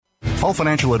All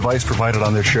financial advice provided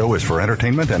on this show is for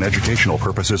entertainment and educational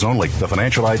purposes only. The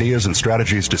financial ideas and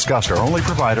strategies discussed are only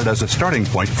provided as a starting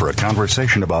point for a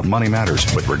conversation about money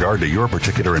matters. With regard to your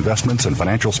particular investments and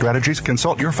financial strategies,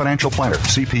 consult your financial planner,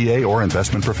 CPA, or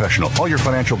investment professional. All your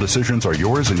financial decisions are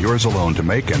yours and yours alone to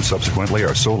make, and subsequently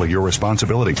are solely your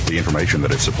responsibility. The information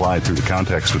that is supplied through the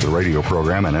context of the radio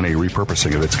program and any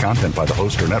repurposing of its content by the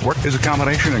host or network is a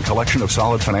combination and collection of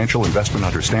solid financial investment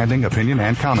understanding, opinion,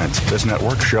 and comments. This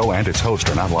network, show, and its host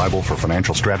are not liable for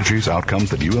financial strategies, outcomes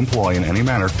that you employ in any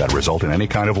manner that result in any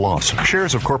kind of loss.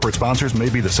 Shares of corporate sponsors may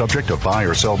be the subject of buy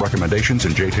or sell recommendations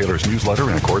in Jay Taylor's newsletter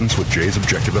in accordance with Jay's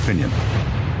objective opinion.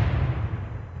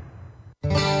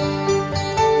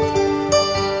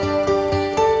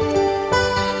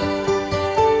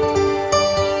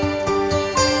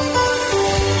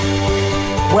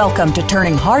 Welcome to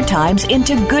Turning Hard Times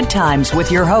into Good Times with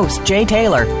your host, Jay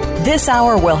Taylor. This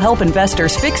hour will help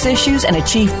investors fix issues and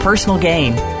achieve personal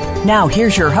gain. Now,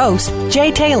 here's your host,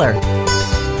 Jay Taylor.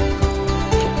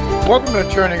 Welcome to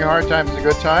Turning Hard Times into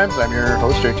Good Times. I'm your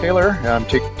host, Jay Taylor. I'm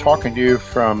talking to you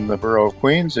from the borough of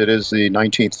Queens. It is the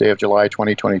 19th day of July,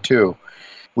 2022.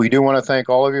 We do want to thank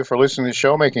all of you for listening to the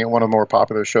show, making it one of the more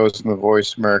popular shows in the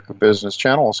Voice America Business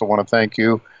Channel. Also want to thank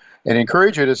you and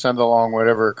encourage you to send along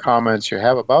whatever comments you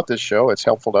have about this show. It's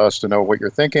helpful to us to know what you're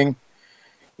thinking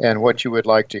and what you would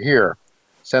like to hear.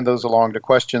 Send those along to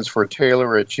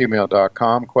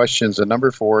questionsfortaylor@gmail.com, questions and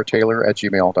number 4,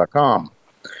 taylor@gmail.com.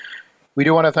 We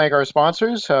do want to thank our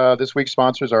sponsors. This week's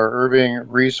sponsors are Irving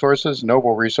Resources,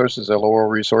 Noble Resources, LOL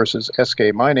Resources,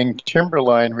 SK Mining,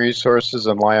 Timberline Resources,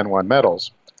 and Lion One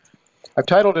Metals. I've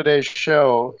titled today's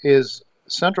show, Is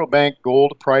Central Bank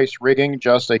Gold Price Rigging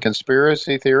Just a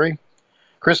Conspiracy Theory?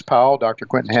 Chris Powell, Dr.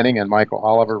 Quentin Henning, and Michael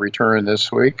Oliver return this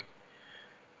week.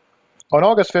 On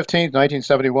August 15,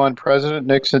 1971, President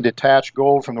Nixon detached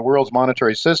gold from the world's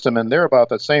monetary system, and there about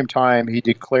the same time he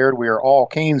declared we are all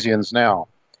Keynesians now.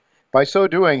 By so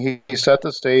doing, he set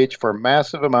the stage for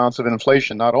massive amounts of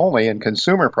inflation, not only in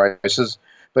consumer prices,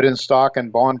 but in stock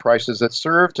and bond prices that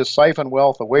served to siphon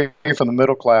wealth away from the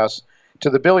middle class to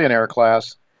the billionaire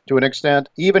class, to an extent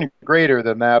even greater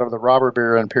than that of the robber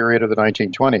baron period of the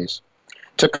 1920s.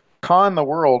 To con the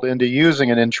world into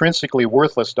using an intrinsically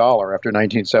worthless dollar after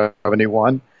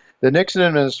 1971, the Nixon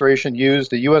administration used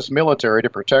the U.S. military to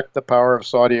protect the power of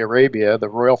Saudi Arabia, the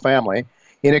royal family,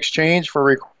 in exchange for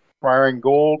requiring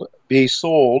gold be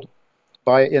sold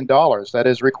in dollars. That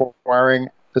is, requiring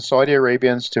the Saudi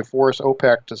Arabians to force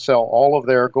OPEC to sell all of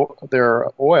their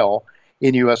oil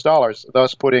in U.S. dollars,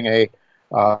 thus putting a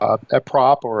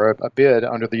prop or a bid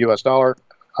under the U.S. dollar,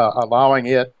 allowing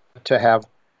it to have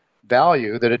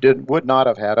value that it would not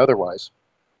have had otherwise.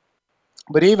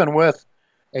 But even with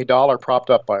a dollar propped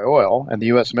up by oil and the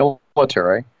U.S.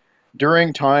 military,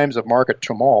 during times of market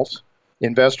tumult,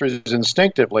 investors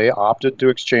instinctively opted to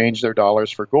exchange their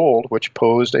dollars for gold, which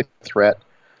posed a threat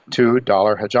to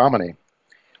dollar hegemony.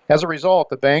 As a result,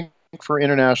 the Bank for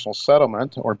International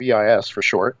Settlement, or BIS for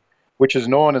short, which is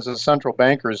known as the central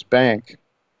bankers' bank,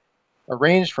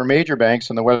 arranged for major banks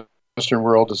in the Western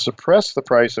world to suppress the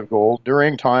price of gold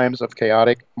during times of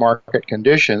chaotic market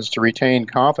conditions to retain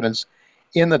confidence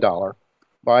in the dollar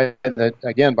by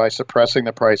suppressing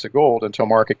the price of gold until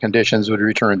market conditions would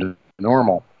return to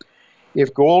normal.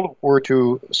 If gold were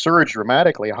to surge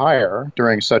dramatically higher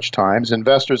during such times,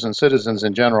 investors and citizens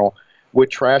in general would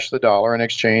trash the dollar in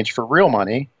exchange for real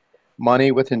money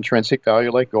with intrinsic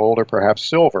value like gold or perhaps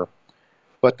silver.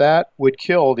 But that would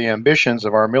kill the ambitions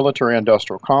of our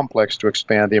military-industrial complex to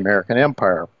expand the American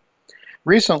empire.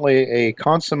 Recently, a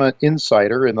consummate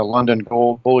insider in the London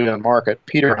gold bullion market,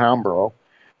 Peter Hambro,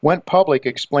 went public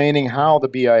explaining how the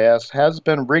BIS has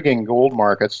been rigging gold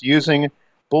markets using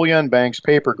bullion banks'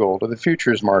 paper gold, or the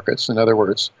futures markets, in other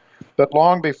words. But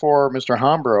long before Mr.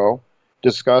 Hambro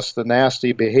discussed the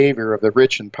nasty behavior of the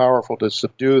rich and powerful to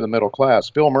subdue the middle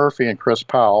class, Bill Murphy and Chris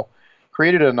Powell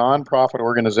created a nonprofit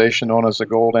organization known as the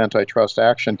Gold Antitrust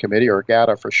Action Committee, or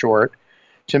GATA for short,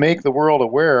 to make the world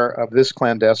aware of this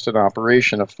clandestine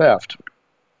operation of theft.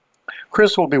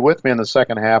 Chris will be with me in the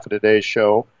second half of today's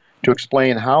show to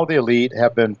explain how the elite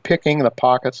have been picking the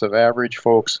pockets of average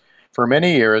folks for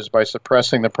many years by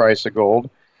suppressing the price of gold,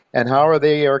 and how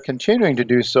they are continuing to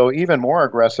do so even more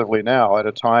aggressively now at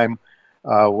a time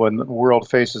when the world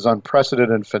faces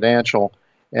unprecedented financial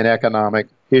and economic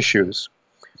issues.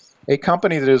 A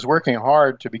company that is working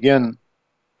hard to begin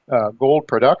gold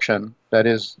production, that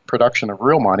is, production of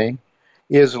real money,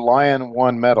 is Lion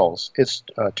One Metals. Its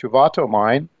Tuvato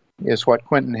mine is what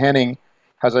Quentin Henning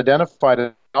has identified as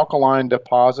an alkaline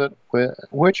deposit,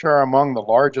 which are among the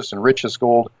largest and richest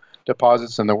gold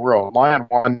deposits in the world. Lion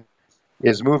One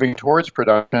is moving towards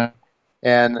production,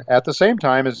 and at the same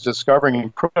time is discovering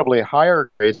incredibly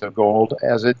higher grades of gold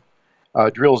as it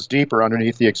drills deeper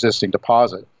underneath the existing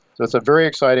deposit. So it's a very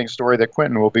exciting story that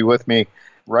Quentin will be with me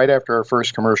right after our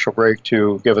first commercial break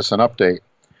to give us an update.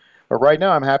 But right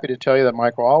now, I'm happy to tell you that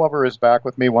Michael Oliver is back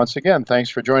with me once again. Thanks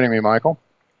for joining me, Michael.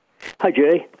 Hi,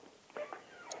 Jay.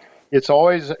 It's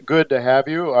always good to have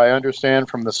you. I understand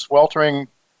from the sweltering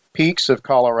peaks of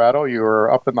Colorado,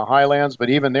 you're up in the highlands, but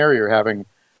even there you're having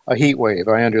a heat wave,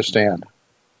 I understand.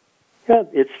 Yeah,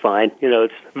 it's fine.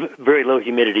 It's very low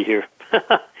humidity here.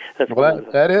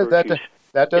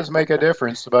 That does make a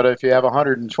difference, but if you have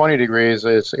 120 degrees,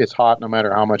 it's hot no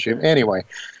matter how much anyway.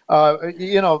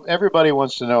 Everybody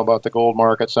wants to know about the gold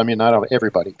markets. I mean, not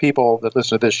everybody. People that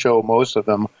listen to this show, most of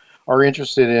them are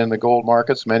interested in the gold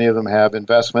markets. Many of them have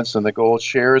investments in the gold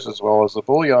shares as well as the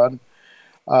bullion.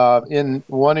 In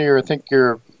one of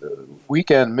your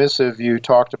weekend missive, you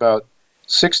talked about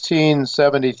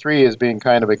 1673 as being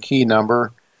kind of a key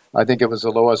number. I think it was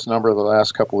the lowest number of the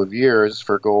last couple of years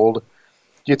for gold.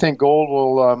 Do you think gold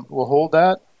will hold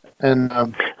that? And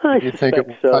I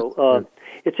suspect so.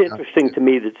 It's interesting to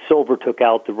me that silver took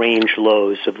out the range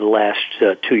lows of the last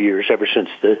 2 years, ever since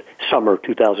the summer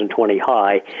 2020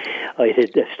 high. It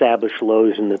had established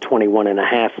lows in the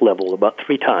 21.5 level about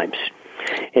 3 times.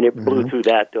 And it blew through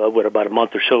that, about a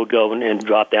month or so ago and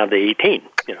dropped down to 18.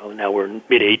 Now we're in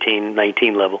mid-18,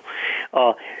 19 level.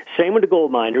 Same with the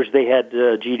gold miners. They had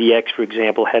GDX, for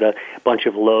example, had a bunch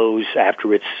of lows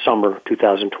after its summer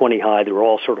 2020 high. They were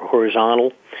all sort of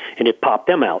horizontal, and it popped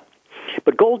them out.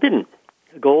 But gold didn't.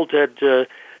 Gold had 2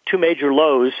 major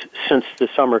lows since the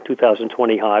summer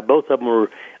 2020 high. Both of them were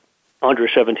under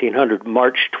 1,700.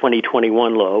 March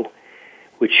 2021 low,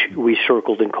 which we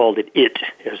circled and called it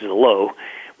as the low,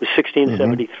 was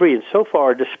 1673. And so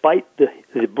far, despite the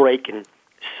break in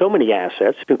so many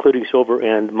assets, including silver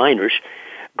and miners,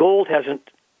 gold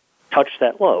hasn't touched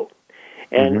that low.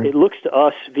 And it looks to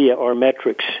us via our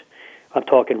metrics, I'm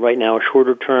talking right now a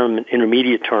shorter term and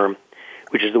intermediate term,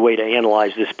 which is the way to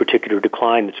analyze this particular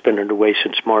decline that's been underway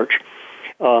since March,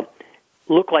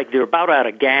 look like they're about out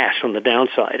of gas on the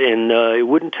downside. And it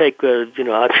wouldn't take,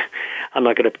 I'm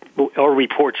not going to, our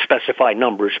reports specify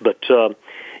numbers, but,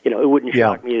 it wouldn't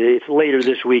shock me if later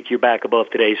this week you're back above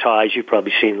today's highs, you've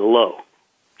probably seen the low.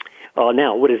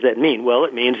 Now, what does that mean? Well,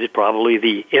 it means that probably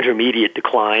the intermediate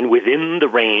decline within the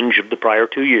range of the prior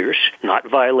 2 years, not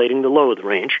violating the low of the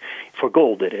range, for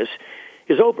gold that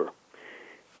is over.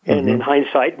 And in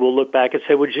hindsight, we'll look back and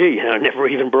say, well, gee, I never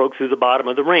even broke through the bottom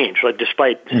of the range,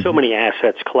 despite so many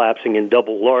assets collapsing in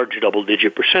large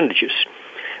double-digit percentages.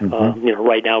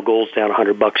 Right now, gold's down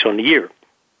 $100 on the year.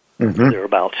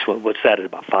 Thereabouts. What's that at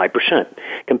about 5%?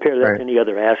 Compare that to any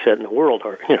other asset in the world.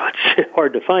 It's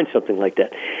hard to find something like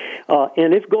that.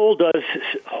 And if gold does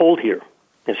hold here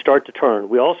and start to turn,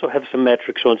 we also have some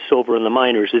metrics on silver and the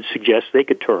miners that suggest they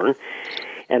could turn.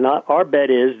 And our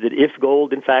bet is that if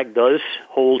gold, in fact, does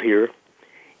hold here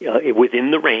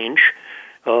within the range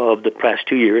of the past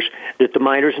 2 years, that the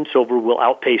miners and silver will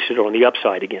outpace it on the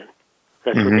upside again.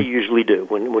 That's what they usually do.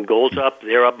 When gold's up,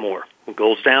 they're up more. When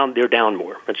gold's down, they're down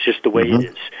more. That's just the way it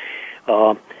is.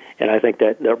 And I think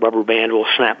that rubber band will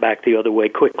snap back the other way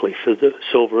quickly for the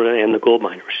silver and the gold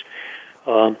miners.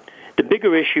 The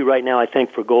bigger issue right now, I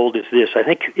think, for gold is this. I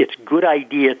think it's a good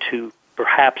idea to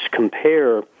perhaps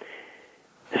compare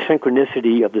the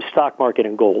synchronicity of the stock market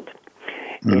and gold,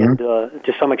 and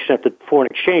to some extent the foreign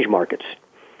exchange markets.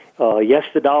 Yes,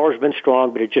 the dollar's been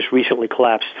strong, but it just recently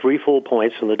collapsed 3 full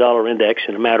points on the dollar index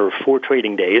in a matter of 4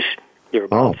 trading days,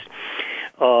 thereabouts.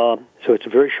 So it's a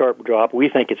very sharp drop. We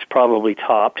think it's probably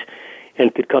topped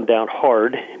and could come down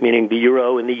hard, meaning the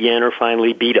euro and the yen are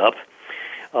finally beat up.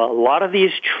 A lot of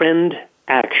these trend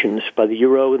actions by the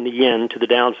euro and the yen to the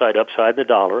downside, upside, the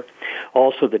dollar,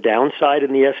 also the downside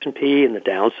in the S&P and the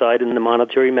downside in the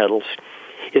monetary metals,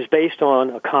 is based on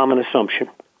a common assumption.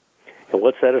 And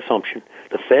what's that assumption?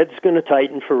 The Fed's going to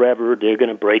tighten forever, they're going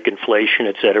to break inflation,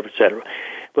 et cetera, et cetera.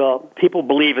 Well, people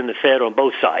believe in the Fed on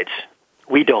both sides.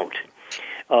 We don't.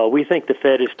 We think the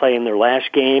Fed is playing their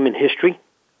last game in history.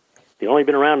 They've only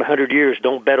been around 100 years.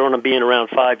 Don't bet on them being around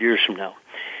 5 years from now.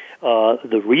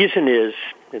 The reason is,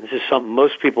 and this is something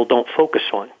most people don't focus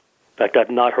on. In fact, I've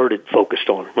not heard it focused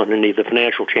on any of the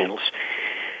financial channels.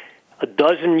 A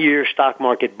dozen-year stock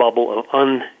market bubble of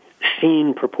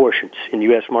unseen proportions in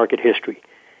U.S. market history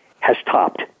has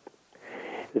topped.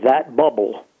 That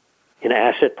bubble in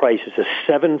asset prices, a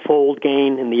 7-fold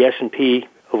gain in the S&P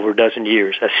over a dozen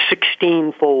years, a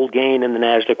 16-fold gain in the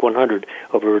NASDAQ 100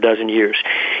 over a dozen years,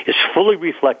 is fully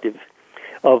reflective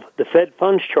of the Fed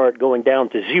funds chart going down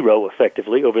to zero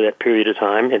effectively over that period of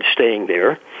time and staying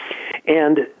there,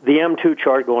 and the M2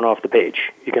 chart going off the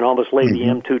page. You can almost lay the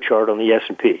M2 chart on the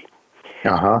S&P.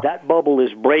 That bubble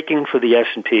is breaking for the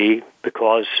S&P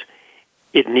because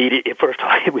it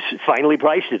was finally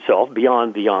priced itself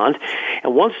beyond.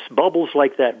 And once bubbles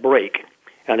like that break,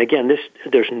 and again,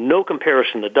 there's no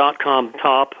comparison. The dot-com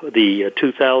top, the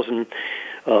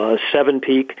 2007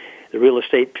 peak, the real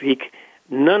estate peak,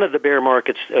 none of the bear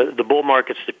markets, the bull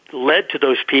markets that led to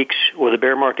those peaks or the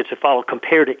bear markets that followed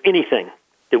compare to anything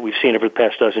that we've seen over the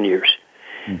past dozen years.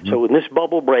 So when this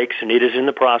bubble breaks, and it is in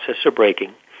the process of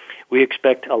breaking, we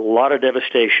expect a lot of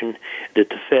devastation that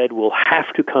the Fed will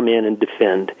have to come in and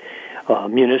defend.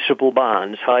 Municipal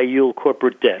bonds, high-yield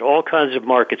corporate debt, all kinds of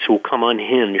markets will come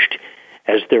unhinged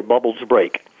as their bubbles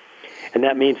break. And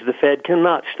that means the Fed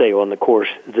cannot stay on the course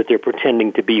that they're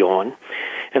pretending to be on.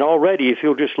 And already, if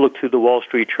you'll just look through the Wall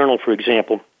Street Journal, for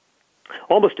example,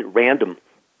 almost at random,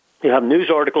 you have news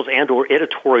articles and or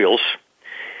editorials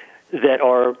that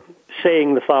are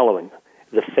saying the following: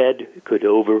 the Fed could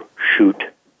overshoot.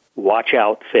 Watch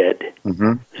out, Fed.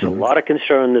 There's a lot of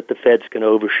concern that the Fed's going to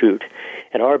overshoot.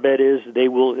 And our bet is they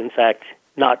will, in fact,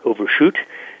 not overshoot.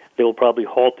 They will probably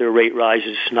halt their rate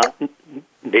rises.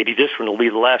 Maybe this one will be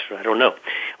the last one. I don't know.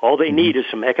 All they need is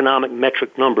some economic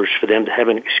metric numbers for them to have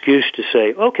an excuse to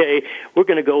say, okay, we're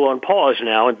going to go on pause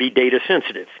now and be data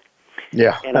sensitive.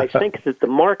 Yeah. And I think that the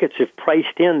markets have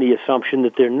priced in the assumption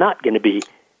that they're not going to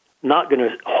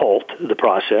halt the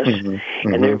process,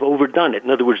 and they've overdone it.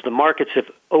 In other words, the markets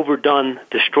have overdone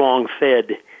the strong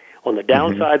Fed on the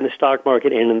downside in the stock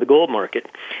market and in the gold market.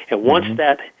 And once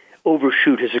that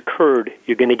overshoot has occurred,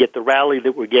 you're going to get the rally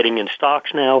that we're getting in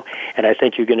stocks now, and I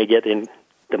think you're going to get in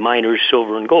the miners,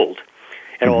 silver and gold,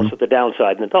 and also the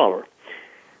downside in the dollar.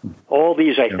 All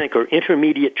these, I think, are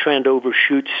intermediate trend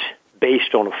overshoots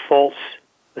based on a false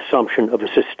assumption of a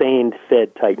sustained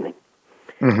Fed tightening.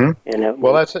 And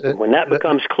when that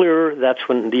becomes clearer, that's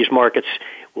when these markets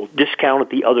will discount it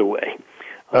the other way.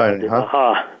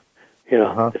 The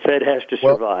Fed has to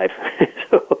survive.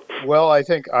 Well, I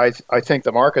think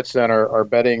the markets then are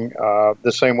betting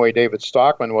the same way David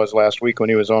Stockman was last week when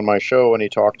he was on my show, and he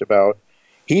talked about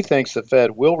he thinks the Fed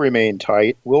will remain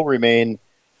tight, will remain,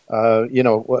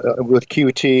 with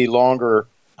QT longer,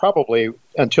 probably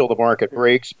until the market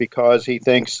breaks, because he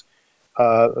thinks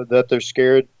that they're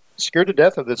scared to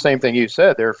death of the same thing you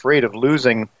said. They're afraid of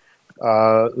losing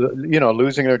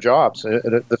their jobs.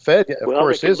 The Fed, of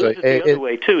course, is the other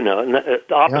way too. No,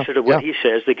 the opposite of what he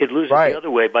says. They could lose it the other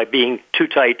way by being too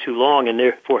tight, too long, and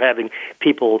therefore having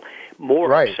people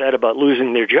more upset about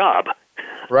losing their job.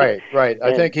 Right.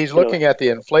 I think he's looking at the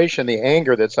inflation, the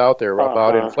anger that's out there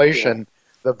about inflation,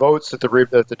 the votes that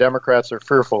the Democrats are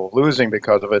fearful of losing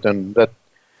because of it, and that.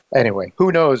 Anyway,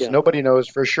 who knows? Nobody knows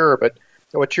for sure, but.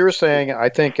 What you're saying, I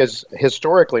think, is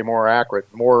historically more accurate,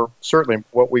 more certainly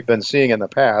what we've been seeing in the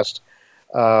past.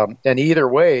 And either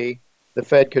way, the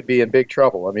Fed could be in big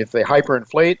trouble. I mean, if they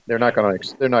hyperinflate, they're not going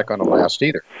to last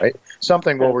either, right?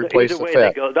 Something will replace the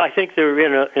Fed. I think they're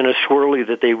in a swirly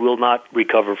that they will not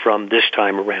recover from this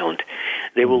time around.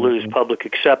 They will lose public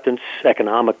acceptance,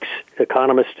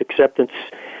 economist acceptance.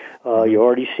 You're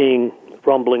already seeing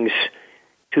rumblings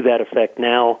to that effect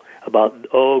now about,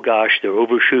 oh gosh, they're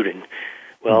overshooting.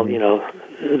 Well,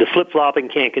 the flip-flopping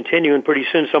can't continue, and pretty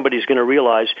soon somebody's going to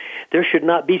realize there should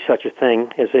not be such a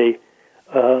thing as a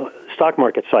stock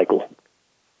market cycle.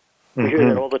 We hear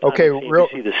that all the time. You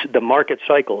see the market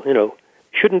cycle,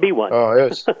 shouldn't be one.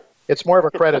 Oh, it's more of a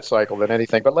credit cycle than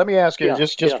anything. But let me ask you,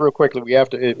 just real quickly, we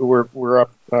have to. We're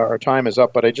up. Our time is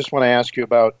up, but I just want to ask you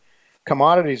about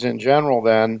commodities in general.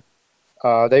 Then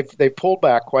they've pulled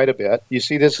back quite a bit. You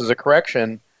see this as a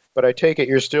correction. But I take it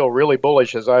you're still really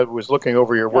bullish. As I was looking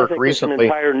over your work recently,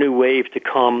 there's an entire new wave to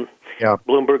come.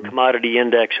 Bloomberg Commodity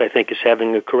Index, I think, is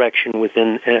having a correction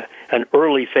within an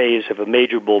early phase of a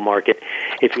major bull market.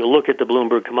 If you look at the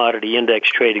Bloomberg Commodity Index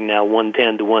trading now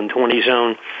 110 to 120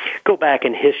 zone, go back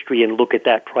in history and look at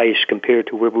that price compared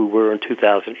to where we were in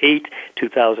 2008,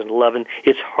 2011.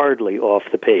 It's hardly off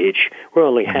the page. We're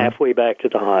only halfway back to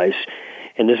the highs.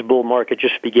 And this bull market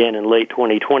just began in late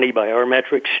 2020 by our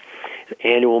metrics.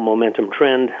 Annual momentum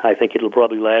trend. I think it'll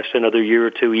probably last another year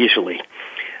or two easily.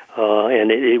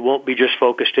 And it won't be just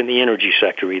focused in the energy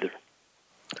sector either.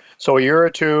 So a year or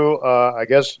two, I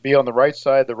guess, be on the right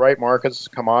side, the right markets,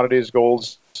 commodities, gold,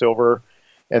 silver,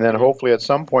 and then hopefully at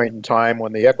some point in time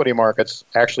when the equity markets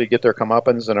actually get their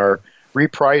comeuppance and are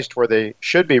repriced where they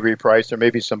should be repriced, there may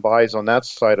be some buys on that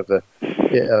side of the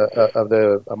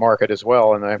market as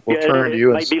well. And I will turn to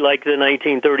you. It might be like the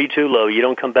 1932 low. You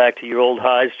don't come back to your old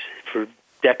highs for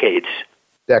decades.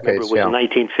 Decades, remember, it was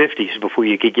the 1950s before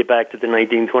you could get back to the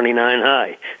 1929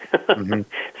 high.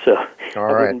 So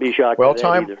I wouldn't be shocked by that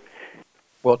either.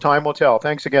 Well, time will tell.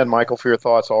 Thanks again, Michael, for your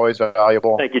thoughts. Always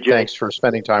valuable. Thank you, Jay. Thanks for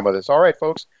spending time with us. All right,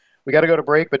 folks, we got to go to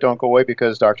break, but don't go away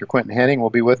because Dr. Quentin Henning will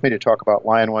be with me to talk about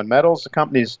Lion One Metals. The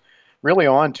company's really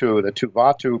on to the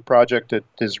Tuvatu project that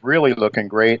is really looking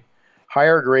great.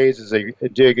 Higher grades as they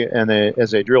dig and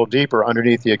as they drill deeper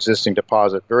underneath the existing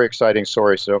deposit. Very exciting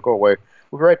story, so don't go away.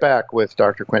 We'll be right back with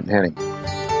Dr. Quentin Henning.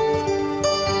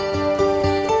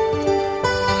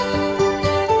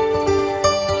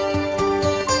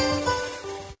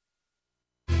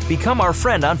 Become our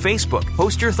friend on Facebook.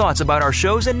 Post your thoughts about our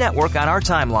shows and network on our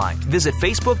timeline. Visit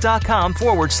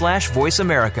Facebook.com/Voice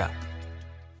America.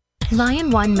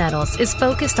 Lion One Metals is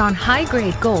focused on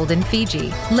high-grade gold in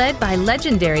Fiji, led by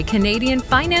legendary Canadian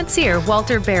financier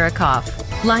Walter Barakoff.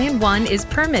 Lion One is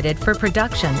permitted for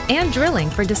production and drilling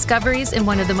for discoveries in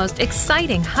one of the most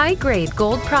exciting high-grade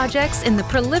gold projects in the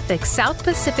prolific South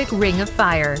Pacific Ring of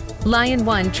Fire. Lion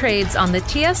One trades on the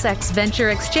TSX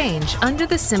Venture Exchange under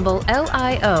the symbol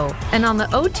LIO and on the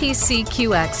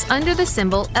OTCQX under the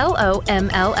symbol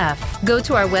LOMLF. Go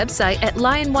to our website at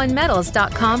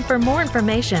liononemetals.com for more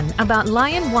information about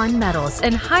Lion One Metals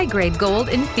and high-grade gold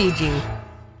in Fiji.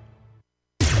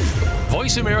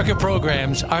 Voice America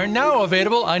programs are now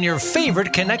available on your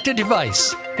favorite connected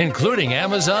device, including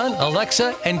Amazon,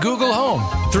 Alexa, and Google Home.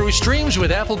 Through streams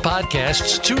with Apple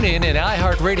Podcasts, TuneIn, and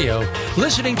iHeartRadio,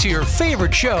 listening to your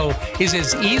favorite show is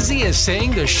as easy as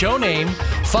saying the show name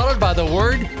followed by the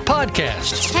word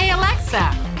podcast. Hey,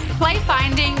 Alexa, play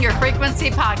Finding Your Frequency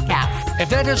podcast. If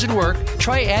that doesn't work,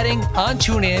 try adding on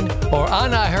TuneIn or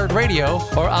on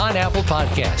iHeartRadio or on Apple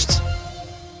Podcasts.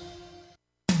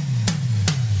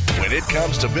 When it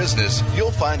comes to business,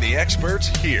 you'll find the experts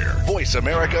here. Voice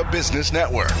America Business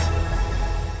Network.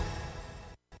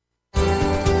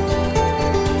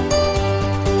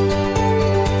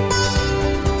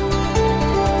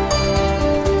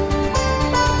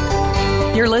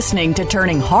 You're listening to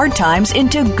Turning Hard Times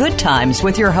into Good Times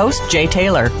with your host, Jay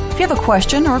Taylor. If you have a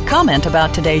question or comment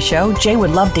about today's show, Jay would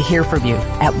love to hear from you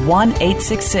at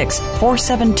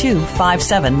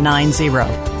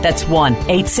 1-866-472-5790. That's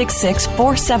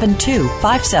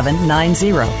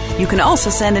 1-866-472-5790. You can also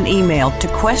send an email to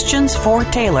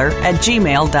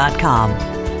questionsfortaylor@gmail.com.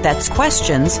 That's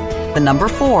questions, the number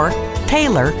 4,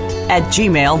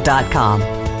 Taylor@gmail.com.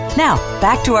 Now,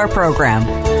 back to our program.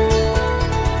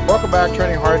 Welcome back,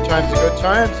 Turning Hard Times to Good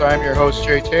Times. I'm your host,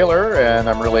 Jay Taylor, and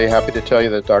I'm really happy to tell you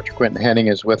that Dr. Quentin Henning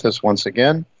is with us once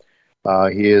again.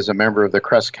 He is a member of the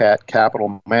Crescat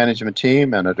Capital Management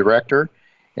Team and a director,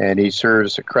 and he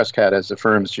serves Crescat as the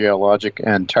firm's geologic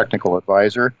and technical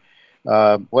advisor.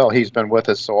 Well, he's been with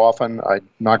us so often, I'm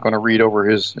not going to read over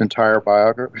his entire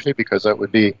biography because that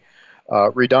would be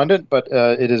redundant, but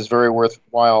it is very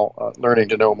worthwhile learning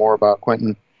to know more about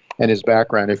Quentin and his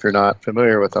background if you're not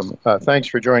familiar with him. Thanks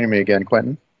for joining me again,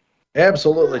 Quentin.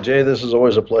 Absolutely, Jay. This is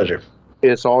always a pleasure.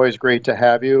 It's always great to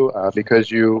have you because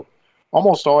you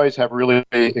almost always have really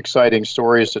exciting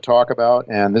stories to talk about,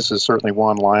 and this is certainly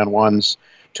one, Lion One's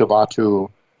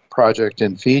Tuvatu project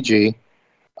in Fiji.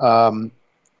 I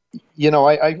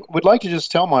would like to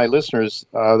just tell my listeners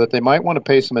that they might want to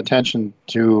pay some attention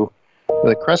to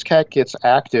the Crescat Gets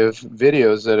Active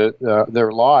videos that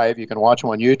they're live. You can watch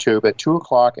them on YouTube at 2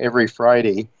 o'clock every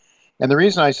Friday. And the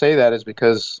reason I say that is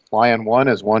because Lion One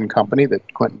is one company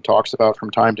that Quentin talks about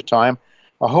from time to time,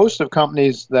 a host of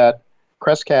companies that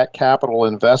Crescat Capital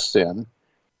invests in.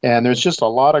 And there's just a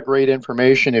lot of great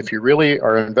information if you really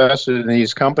are invested in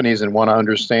these companies and want to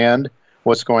understand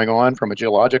what's going on from a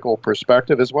geological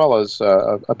perspective as well as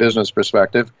a business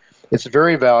perspective. It's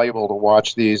very valuable to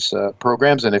watch these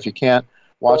programs, and if you can't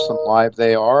watch them live,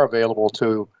 they are available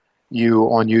to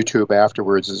you on YouTube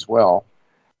afterwards as well.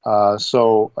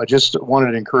 So I just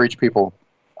wanted to encourage people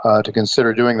to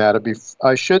consider doing that.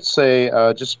 I should say,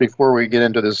 just before we get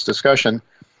into this discussion,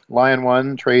 Lion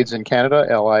One trades in Canada,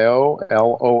 LIO,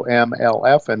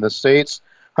 LOMLF, in the States,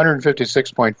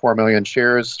 156.4 million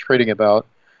shares, trading about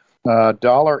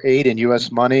 $1.08 in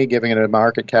U.S. money, giving it a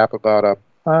market cap about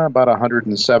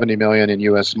 $170 million in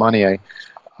U.S. money.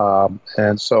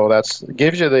 And so that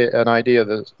gives you an idea of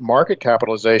the market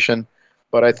capitalization,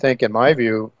 but I think, in my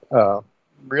view,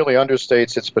 really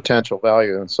understates its potential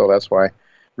value. And so that's why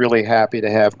really happy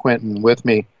to have Quentin with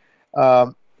me.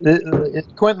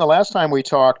 Quentin, the last time we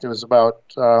talked, it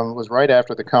was right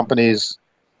after the company's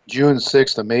June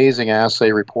 6th amazing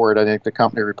assay report. I think the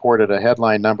company reported a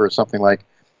headline number of something like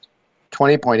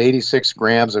 20.86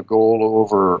 grams of gold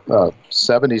over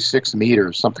 76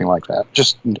 meters, something like that.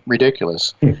 Just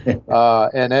ridiculous.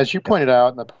 And as you pointed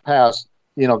out in the past,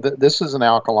 this is an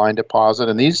alkaline deposit,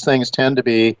 and these things tend to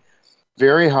be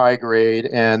very high grade,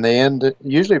 and they end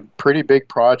usually pretty big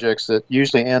projects that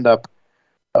usually end up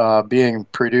being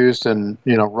produced and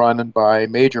run by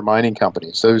major mining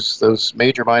companies. Those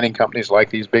major mining companies like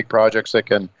these big projects that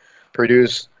can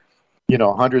produce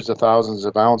hundreds of thousands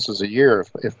of ounces a year,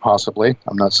 if possibly.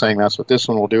 I'm not saying that's what this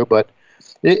one will do, but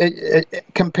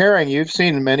comparing, you've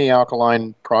seen many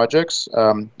alkaline projects.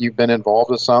 You've been involved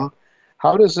with some.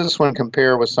 How does this one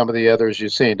compare with some of the others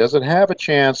you've seen? Does it have a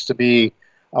chance to be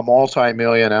a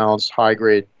multi-million ounce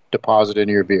high-grade deposit in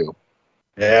your view?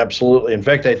 Absolutely. In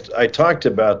fact, I talked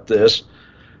about this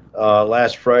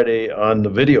last Friday on the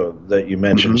video that you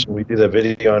mentioned. Mm-hmm. So we do that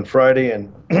video on Friday,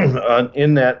 and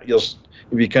in that,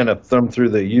 if you kind of thumb through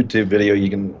the YouTube video, you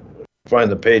can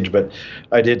find the page. But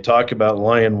I did talk about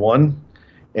Lion 1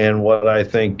 and what I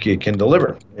think it can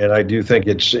deliver. And I do think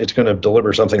it's going to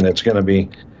deliver something that's going to be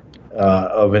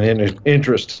of an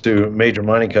interest to major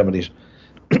mining companies.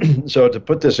 So to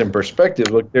put this in perspective,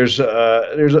 look, there's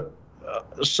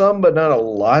some, but not a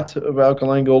lot, of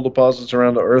alkaline gold deposits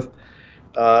around the Earth.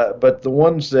 But the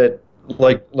ones that,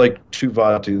 like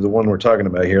Tuvatu, the one we're talking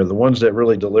about here, the ones that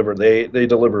really deliver, they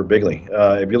deliver bigly.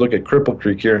 If you look at Cripple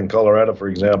Creek here in Colorado, for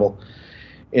example,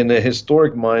 in the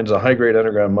historic mines, the high-grade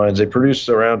underground mines, they produce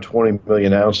around 20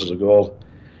 million ounces of gold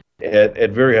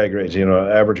at very high grades.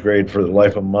 Average grade for the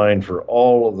life of mine for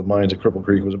all of the mines at Cripple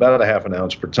Creek was about a half an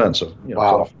ounce per ton, so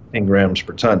wow. 15 grams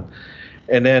per ton.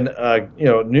 And then,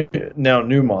 now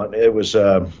Newmont, it was,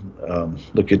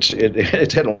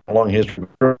 it's had a long history.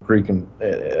 Cripple Creek and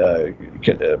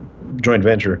joint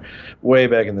venture way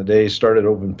back in the day, started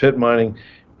open pit mining.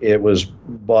 It was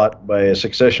bought by a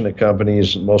succession of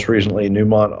companies. Most recently,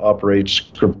 Newmont operates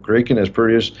Cripple Creek and it's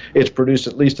produced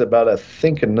at least about, I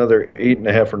think, another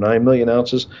 8.5 or 9 million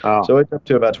ounces. Wow. So it's up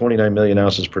to about 29 million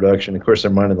ounces production. Of course,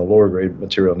 they're mining the lower grade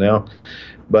material now.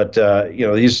 But,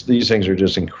 these things are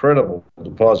just incredible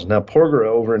deposits. Now, Porgera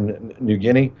over in New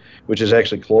Guinea, which is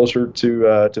actually closer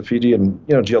to Fiji, and,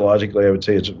 geologically, I would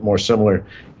say it's more similar,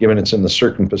 given it's in the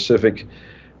Circum-Pacific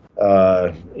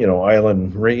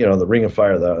island, the Ring of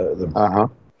Fire, the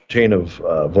chain of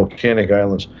volcanic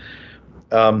islands.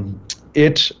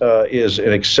 It is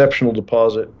an exceptional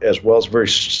deposit as well. It's very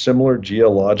similar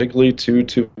geologically to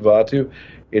Tuvatu.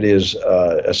 It is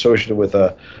associated with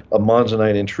a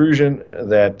monzonite intrusion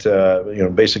that,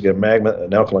 basically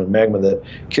an alkaline magma that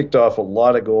kicked off a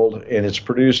lot of gold, and it's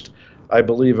produced, I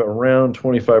believe, around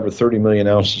 25 or 30 million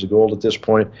ounces of gold at this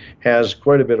point, has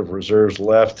quite a bit of reserves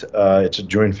left. It's a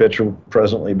joint venture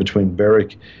presently between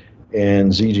Barrick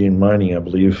and Zijin Mining, I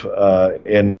believe,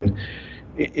 and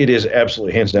it is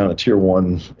absolutely, hands down, a tier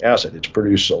 1 asset. It's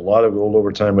produced a lot of gold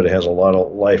over time, but it has a lot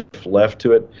of life left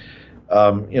to it.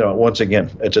 Once again,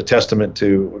 it's a testament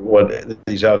to what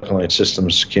these alkaline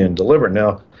systems can deliver.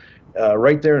 Now,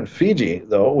 right there in Fiji,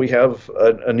 though, we have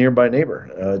a nearby neighbor.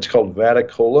 It's called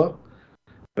Vatukoula.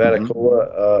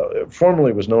 Vatukoula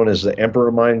formerly was known as the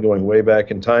Emperor Mine, going way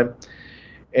back in time,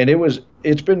 and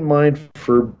it's been mined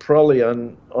for probably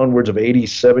onwards of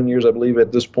 87 years, I believe,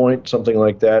 at this point, something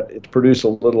like that. It's produced a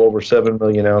little over 7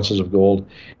 million ounces of gold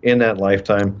in that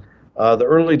lifetime. The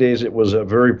early days, it was a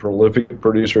very prolific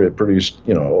producer. It produced,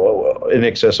 in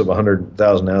excess of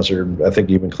 100,000 ounces, or I think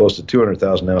even close to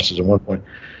 200,000 ounces at one point,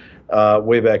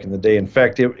 way back in the day. In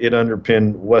fact, it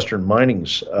underpinned Western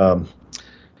Mining's,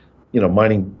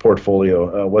 mining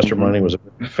portfolio. Western Mining was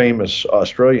a famous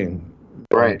Australian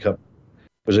company.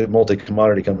 It was a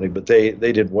multi-commodity company, but they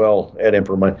did well at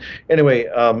Emperor Mine. Anyway,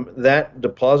 that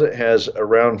deposit has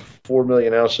around 4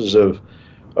 million ounces of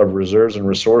reserves and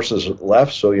resources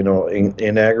left. So,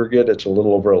 in aggregate, it's a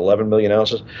little over 11 million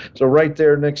ounces. So right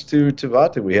there next to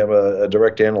Tuvatu, we have a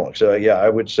direct analog. So, I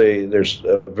would say there's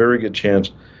a very good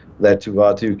chance that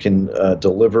Tuvatu can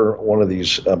deliver one of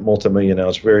these multi-million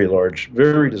ounce, very large,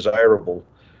 very desirable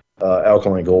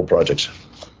alkaline gold projects.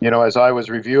 As I was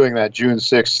reviewing that June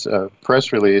 6th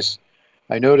press release,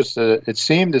 I noticed that it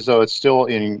seemed as though it's still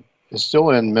in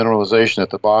mineralization at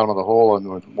the bottom of the hole and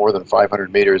with more than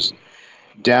 500 meters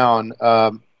down,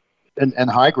 and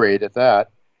high grade at that.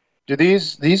 Do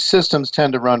these systems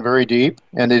tend to run very deep,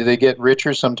 and do they get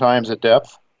richer sometimes at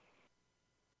depth?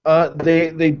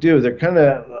 They do. They're kind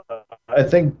of. I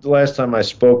think the last time I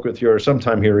spoke with you, or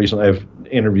sometime here recently, I've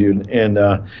interviewed, and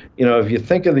if you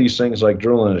think of these things like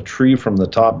drilling a tree from the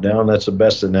top down, that's the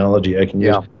best analogy I can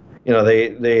use.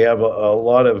 They have a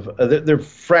lot of they're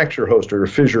fracture hosted or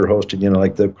fissure hosted.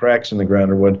 Like the cracks in the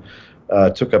ground or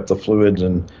what took up the fluids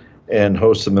and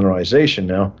host the mineralization.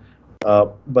 Now,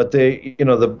 But they,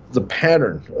 the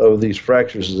pattern of these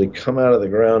fractures as they come out of the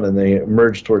ground and they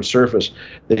emerge towards surface,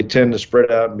 they tend to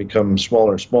spread out and become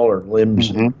smaller and smaller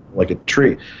limbs, like a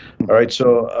tree. All right,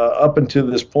 so up until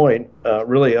this point,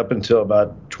 really up until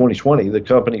about 2020, the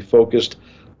company focused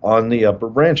on the upper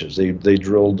branches. They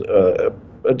drilled a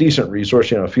decent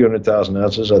resource, a few 100,000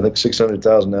 ounces, I think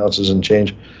 600,000 ounces and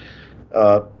change,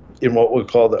 in what we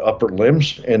call the upper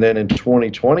limbs. And then in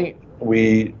 2020,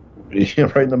 we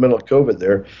right in the middle of COVID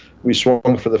there, we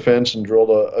swung for the fence and drilled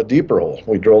a deeper hole.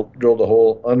 We drilled a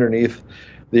hole underneath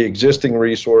the existing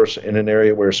resource in an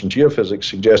area where some geophysics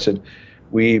suggested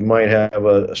we might have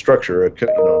a structure, a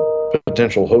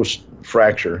potential host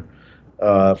fracture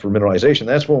for mineralization.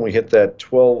 That's when we hit that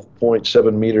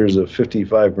 12.7 meters of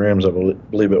 55 grams, I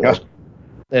believe it was.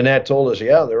 And that told us,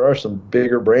 there are some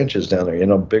bigger branches down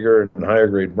there, bigger and higher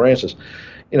grade branches.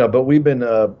 But we've been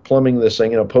plumbing this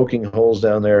thing, poking holes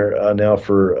down there now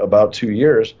for about 2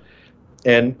 years.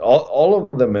 And all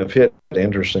of them have hit,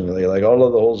 interestingly. Like all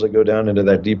of the holes that go down into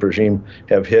that deep regime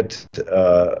have hit,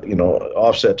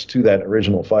 offsets to that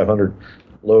original 500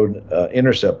 load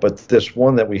intercept. But this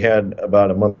one that we had about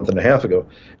a month and a half ago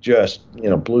just,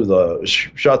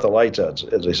 shot the lights out,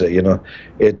 as they say.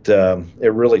 It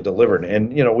really delivered.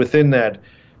 And, within that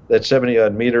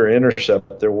 70-odd meter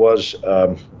intercept, there was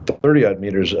 30-odd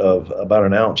meters of about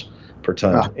an ounce per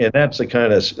ton. And that's the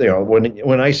kind of,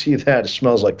 when I see that, it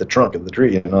smells like the trunk of the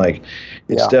tree.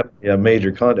 It's definitely a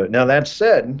major conduit. Now, that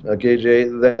said, okay, Jay,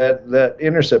 that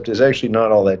intercept is actually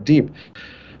not all that deep.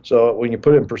 So when you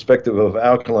put it in perspective of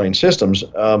alkaline systems,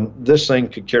 this thing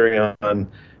could carry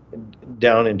on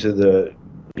down into the,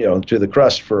 to the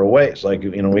crust for a ways.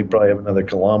 We probably have another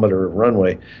kilometer of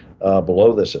runway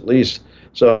below this at least.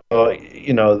 So,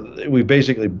 we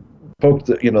basically poked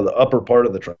the upper part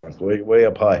of the trunk way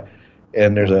up high,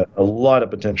 and there's a lot of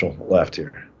potential left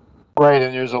here. Right,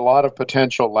 and there's a lot of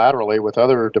potential laterally with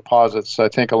other deposits, I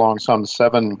think, along some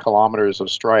 7 kilometers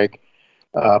of strike,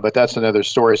 but that's another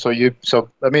story.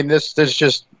 This is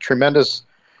just tremendous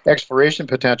exploration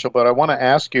potential, but I want to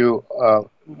ask you,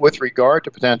 with regard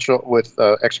to potential with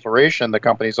exploration, the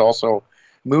company's also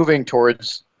moving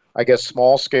towards, I guess,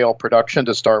 small-scale production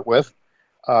to start with.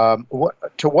 To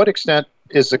what extent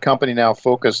is the company now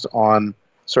focused on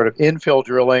sort of infill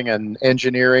drilling and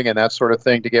engineering and that sort of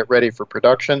thing to get ready for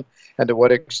production? And to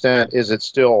what extent is it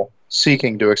still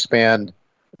seeking to expand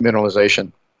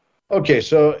mineralization? Okay,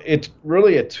 so it's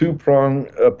really a two-pronged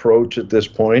approach at this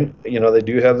point. They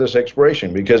do have this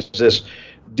exploration because this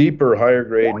deeper,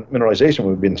 higher-grade mineralization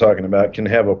we've been talking about can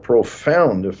have a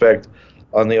profound effect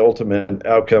on the ultimate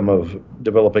outcome of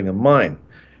developing a mine.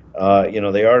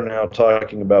 They are now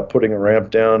talking about putting a ramp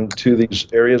down to these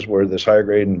areas where this higher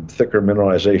grade and thicker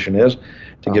mineralization is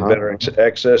to get better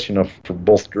access, for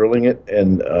both drilling it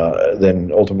and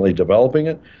then ultimately developing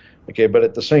it. Okay, but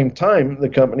at the same time, the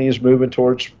company is moving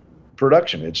towards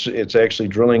production. It's actually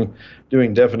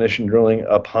doing definition drilling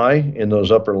up high in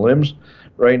those upper limbs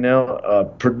right now,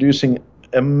 producing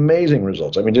amazing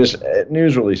results. Just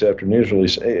news release after news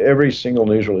release, every single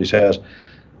news release has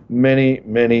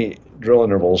many drill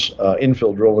intervals,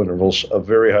 infill drill intervals of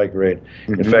very high grade.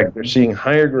 In fact, they're seeing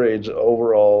higher grades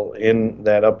overall in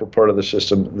that upper part of the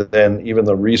system than even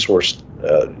the resource,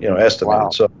 estimated.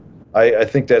 Wow. So I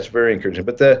think that's very encouraging.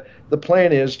 But the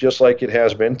plan is, just like it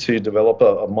has been, to develop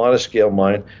a modest scale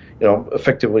mine,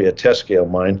 effectively a test scale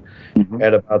mine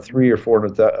at about 300 or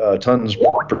 400 tons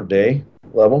per day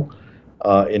level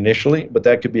initially, but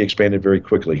that could be expanded very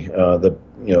quickly.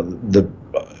 The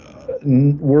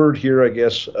word here, I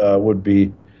guess, would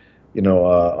be,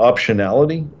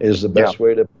 optionality is the best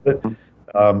way to put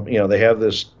it. They have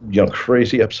this,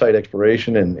 crazy upside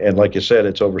exploration, and like you said,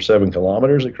 it's over 7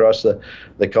 kilometers across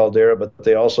the caldera, but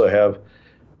they also have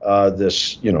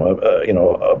this,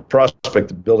 a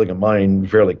prospect of building a mine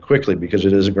fairly quickly because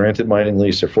it is a granted mining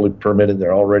lease. They're fully permitted.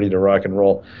 They're all ready to rock and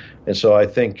roll. And so I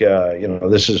think,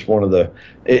 this is one of the,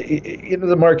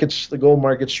 the gold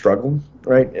market's struggled,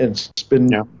 right? It's been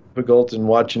difficult, and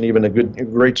watching even a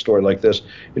great story like this,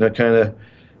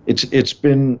 it's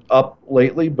been up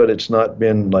lately, but it's not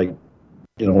been like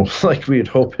we had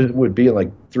hoped it would be,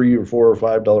 like $3 or $4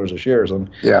 or $5 a share or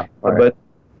something. Yeah. Right.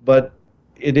 But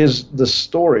it is the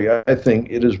story. I think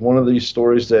it is one of these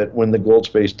stories that when the gold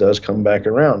space does come back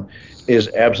around, is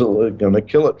absolutely going to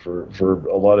kill it for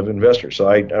a lot of investors. So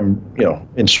I'm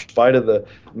in spite of the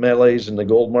melees in the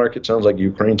gold market, sounds like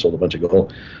Ukraine sold a bunch of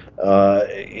gold.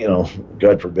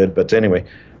 God forbid. But anyway,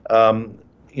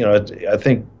 I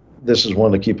think this is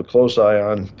one to keep a close eye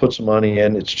on. Put some money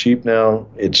in. It's cheap now.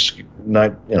 It's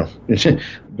not,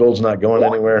 gold's not going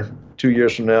anywhere. 2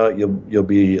 years from now, you'll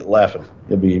be laughing.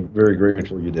 You'll be very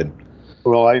grateful you did.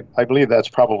 Well, I believe that's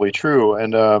probably true.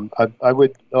 And I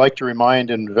would like to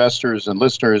remind investors and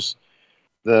listeners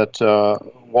that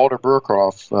Walter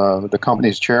Berkoff, the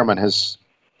company's chairman,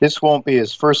 this won't be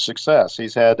his first success.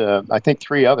 He's had, I think,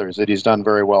 3 others that he's done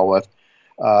very well with.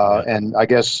 And I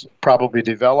guess probably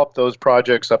developed those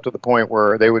projects up to the point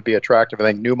where they would be attractive. I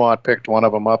think Newmont picked one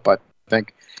of them up. I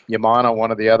think Yamana, one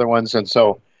of the other ones. And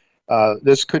so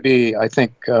this could be, I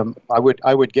think, I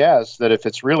would guess that if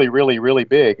it's really, really, really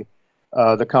big,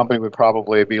 the company would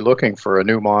probably be looking for a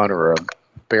Newmont or a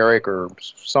Barrick or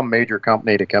some major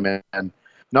company to come in. And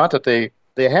not that they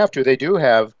have to. They do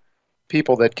have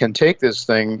people that can take this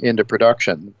thing into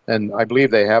production. And I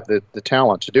believe they have the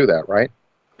talent to do that, right?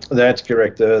 That's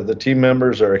correct. The team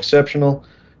members are exceptional.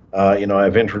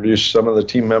 I've introduced some of the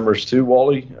team members to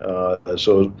Wally.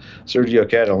 So Sergio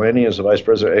Catalani is the Vice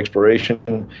President of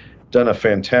Exploration, done a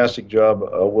fantastic job.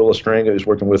 Will Estranga, who's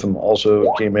working with him,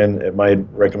 also came in at my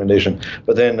recommendation.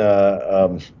 But then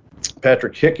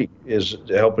Patrick Hickey is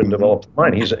helping develop the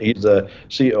mine. He's the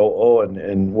COO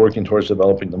and working towards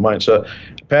developing the mine. So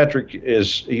Patrick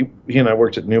he and I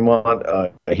worked at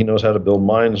Newmont. He knows how to build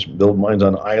mines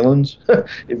on islands,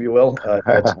 if you will.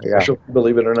 It's special,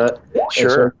 believe it or not.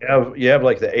 Sure. So you have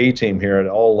like the A team here at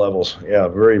all levels. Yeah,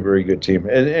 very, very good team.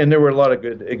 And there were a lot of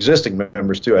good existing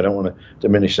members too. I don't want to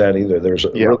diminish that either. There's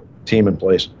a real team in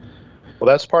place. Well,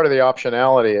 that's part of the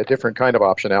optionality, a different kind of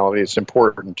optionality. It's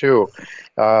important, too.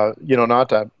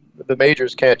 The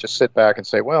majors can't just sit back and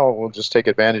say, well, we'll just take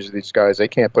advantage of these guys. They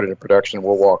can't put it in production.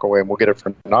 We'll walk away and we'll get it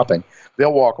for nothing.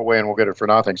 They'll walk away and we'll get it for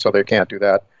nothing. So they can't do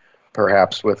that,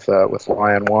 perhaps, with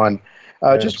Lion One.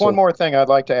 Just one more thing I'd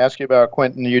like to ask you about,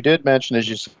 Quentin. You did mention, as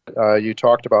you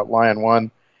talked about Lion One,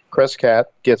 Crescat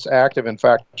gets active. In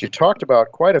fact, you talked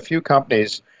about quite a few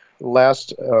companies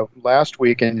last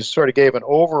week, and you sort of gave an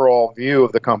overall view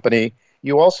of the company.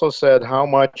 You also said how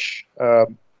much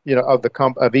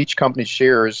of each company's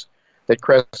shares that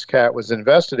Crescat was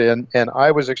invested in, and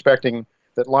I was expecting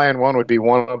that Lion One would be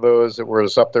one of those that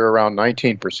was up there around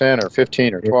 19% or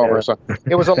 15 or 12 or something.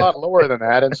 It was a lot lower than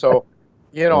that, and so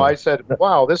I said,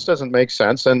 wow, this doesn't make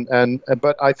sense.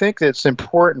 But I think it's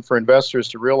important for investors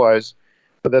to realize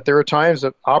that there are times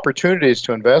of opportunities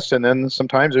to invest, and then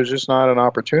sometimes there's just not an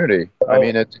opportunity. I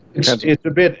mean, it's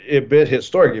a bit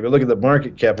historic. If you look at the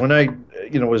market cap, when I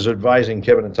was advising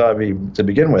Kevin and Tavi to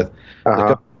begin with a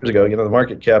couple years ago, the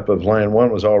market cap of Lion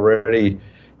One was already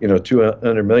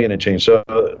 $200 million and change. So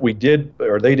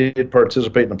they did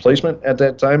participate in a placement at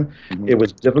that time. Mm-hmm. It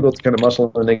was difficult to kind of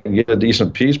muscle in and get a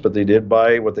decent piece, but they did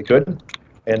buy what they could.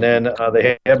 And then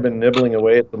they have been nibbling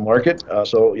away at the market.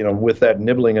 So, with that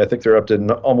nibbling, I think they're up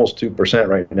to almost 2%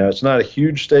 right now. It's not a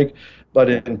huge stake, but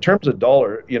in terms of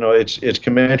dollar, it's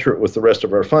commensurate with the rest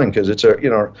of our fund because it's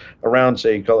around,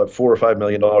 say, call it $4 or $5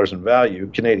 million in value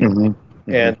Canadian.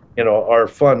 Mm-hmm. And our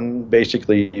fund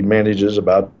basically manages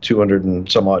about 200 and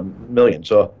some odd million,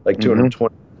 so like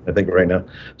 220. I think right now.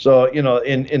 So,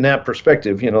 in that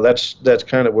perspective, that's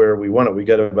kind of where we want it. We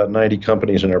got about 90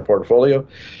 companies in our portfolio,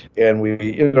 and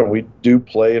we do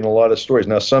play in a lot of stories.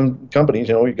 Now, some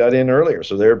companies, we got in earlier,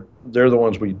 so they're the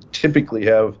ones we typically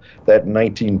have that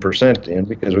 19% in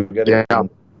because we got in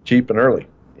cheap and early.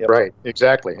 Yep. Right,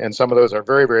 exactly. And some of those are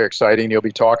very, very exciting. You'll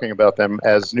be talking about them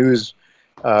as news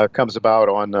comes about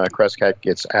on Crescat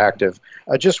gets active.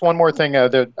 Just one more thing.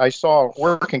 I saw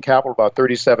working capital about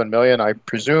 $37 million. I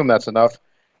presume that's enough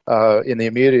in the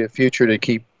immediate future to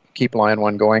keep Lion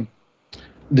One going.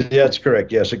 That's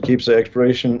correct. Yes, it keeps the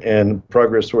exploration and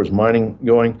progress towards mining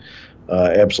going.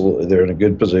 Absolutely, they're in a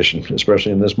good position,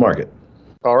 especially in this market.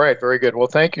 All right, very good. Well,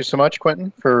 thank you so much,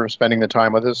 Quentin, for spending the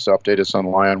time with us to update us on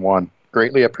Lion One.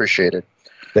 Greatly appreciated.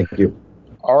 Thank you.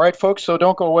 All right, folks, so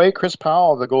don't go away. Chris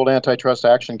Powell of the Gold Antitrust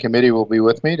Action Committee will be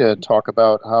with me to talk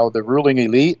about how the ruling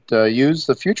elite use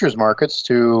the futures markets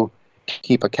to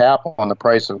keep a cap on the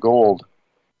price of gold.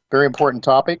 Very important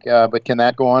topic, but can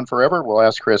that go on forever? We'll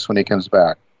ask Chris when he comes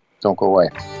back. Don't go away.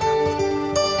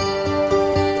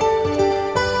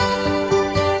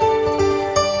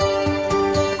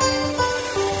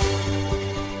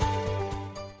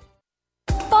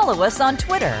 Follow us on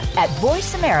Twitter at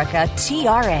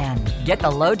VoiceAmericaTRN. Get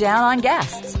the lowdown on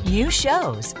guests, new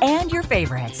shows, and your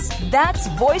favorites. That's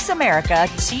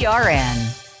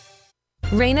VoiceAmericaTRN.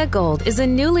 Reyna Gold is a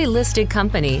newly listed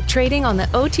company trading on the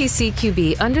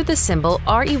OTCQB under the symbol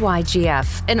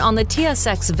REYGF and on the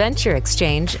TSX Venture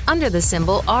Exchange under the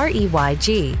symbol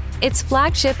REYG. Its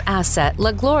flagship asset,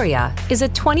 La Gloria, is a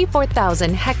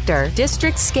 24,000-hectare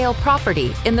district-scale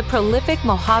property in the prolific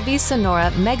Mojave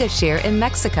Sonora megashire in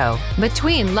Mexico,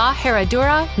 between La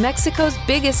Herradura, Mexico's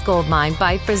biggest gold mine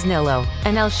by Fresnillo,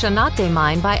 and El Chanate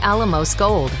mine by Alamos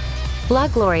Gold. La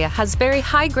Gloria has very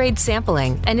high-grade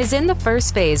sampling and is in the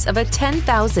first phase of a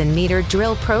 10,000-meter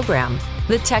drill program.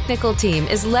 The technical team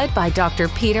is led by Dr.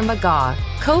 Peter McGaugh,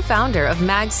 co-founder of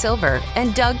Mag Silver,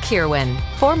 and Doug Kirwan,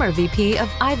 former VP of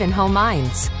Ivanhoe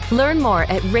Mines. Learn more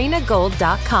at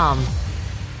reynagold.com.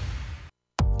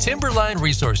 Timberline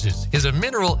Resources is a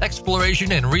mineral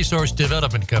exploration and resource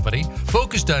development company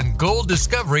focused on gold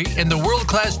discovery in the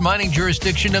world-class mining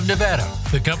jurisdiction of Nevada.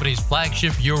 The company's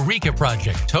flagship Eureka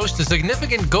project hosts a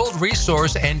significant gold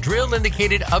resource and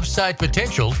drill-indicated upside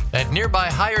potential at nearby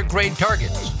higher-grade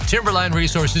targets. Timberline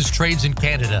Resources trades in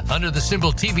Canada under the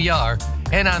symbol TBR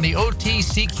and on the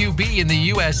OTCQB in the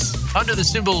U.S. under the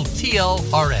symbol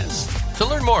TLRS. To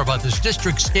learn more about this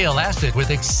district-scale asset with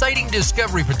exciting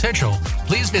discovery potential,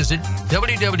 please visit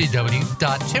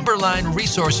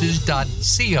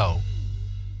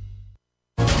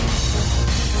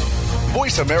www.timberlineresources.co.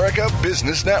 Voice America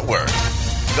Business Network,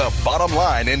 the bottom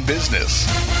line in business.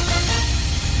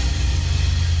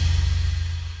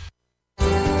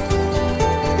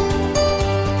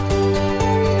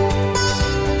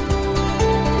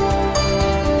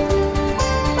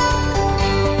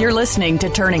 You're listening to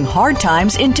Turning Hard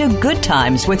Times into Good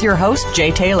Times with your host, Jay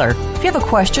Taylor. If you have a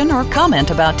question or comment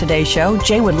about today's show,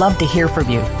 Jay would love to hear from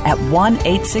you at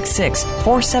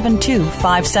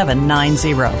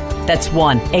 1-866-472-5790. That's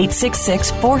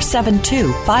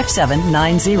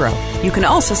 1-866-472-5790. You can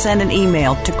also send an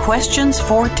email to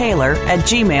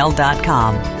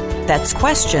questionsfortaylor@gmail.com. That's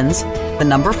questions, the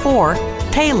number 4,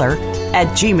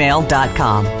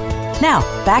 Taylor@gmail.com. Now,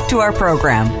 back to our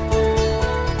program.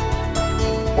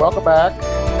 Welcome back.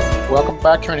 Welcome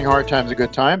back, Turning Hard Times to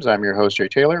Good Times. I'm your host, Jay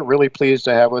Taylor. Really pleased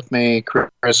to have with me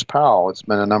Chris Powell. It's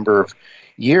been a number of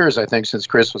years, I think, since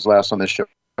Chris was last on this show,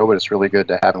 but it's really good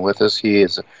to have him with us. He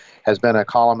has been a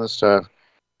columnist for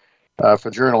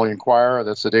Journal Inquirer.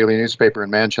 That's the daily newspaper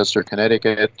in Manchester,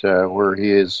 Connecticut, where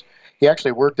he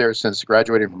actually worked there since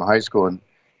graduating from high school in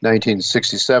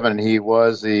 1967. He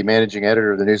was the managing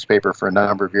editor of the newspaper for a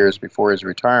number of years before his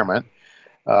retirement.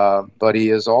 But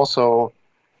he is also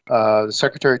the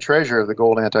Secretary-Treasurer of the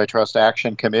Gold Antitrust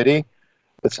Action Committee.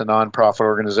 It's a nonprofit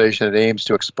organization that aims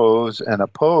to expose and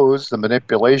oppose the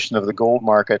manipulation of the gold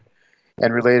market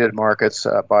and related markets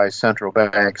by central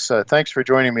banks. Thanks for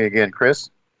joining me again, Chris.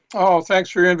 Oh, thanks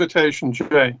for your invitation,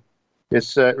 Jay.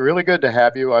 It's really good to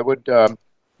have you. I would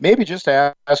maybe just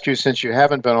ask you, since you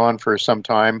haven't been on for some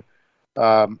time,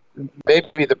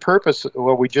 maybe the purpose,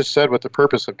 well, we just said what the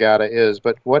purpose of GATA is,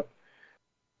 but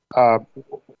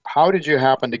how did you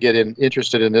happen to get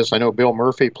interested in this? I know Bill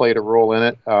Murphy played a role in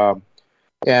it,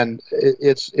 and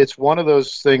it's one of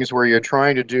those things where you're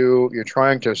trying to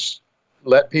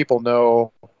let people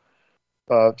know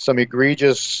some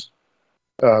egregious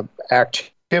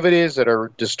activities that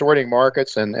are distorting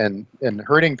markets and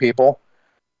hurting people.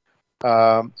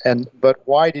 But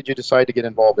why did you decide to get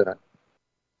involved in it?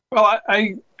 Well,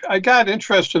 I got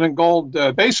interested in gold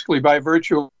basically by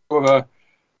virtue of a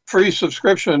free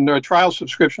subscription or trial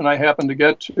subscription I happened to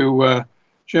get to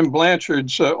Jim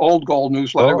Blanchard's Old Gold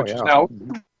newsletter, which is now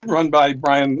run by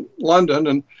Brian London.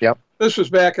 And this was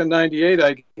back in '98,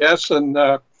 I guess. And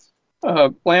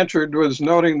Blanchard was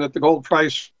noting that the gold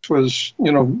price was,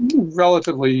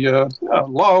 relatively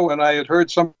low. And I had heard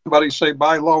somebody say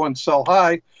buy low and sell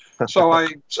high. So I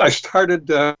started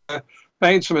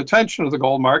paying some attention to the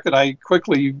gold market. I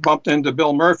quickly bumped into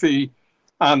Bill Murphy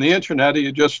on the internet. He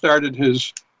had just started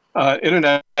his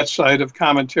internet site of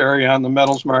commentary on the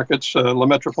metals markets,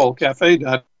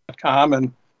 lemetropolecafe.com,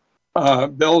 and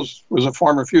Bill was a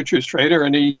former futures trader,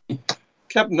 and he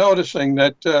kept noticing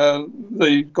that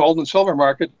the gold and silver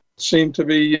market seemed to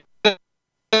be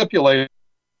manipulated.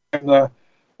 The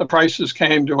prices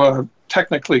came to a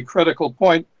technically critical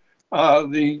point.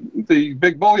 The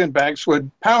big bullion banks would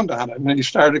pound on it, and he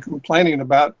started complaining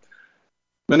about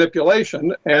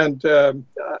manipulation. And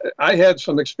I had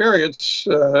some experience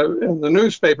in the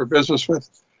newspaper business with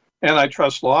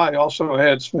antitrust law. I also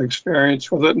had some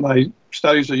experience with it in my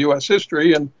studies of U.S.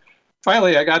 history. And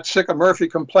finally, I got sick of Murphy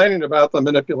complaining about the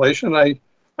manipulation. I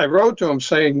wrote to him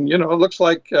saying, it looks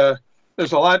like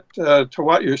there's a lot to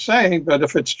what you're saying, but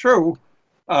if it's true,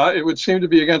 it would seem to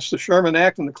be against the Sherman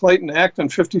Act and the Clayton Act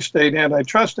and 50 state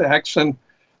antitrust acts. And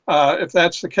if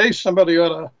that's the case, somebody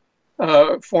ought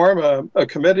to form a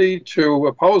committee to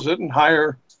oppose it and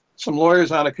hire some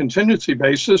lawyers on a contingency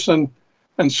basis and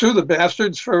sue the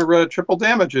bastards for triple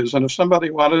damages. And if somebody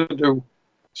wanted to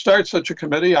start such a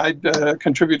committee, I'd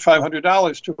contribute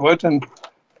 $500 to it. And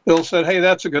Bill said, "Hey,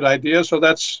 that's a good idea." So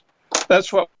that's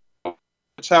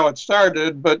how it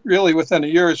started. But really, within a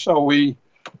year or so, we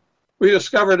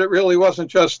discovered it really wasn't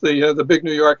just the big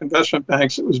New York investment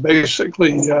banks. It was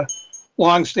basically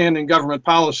long-standing government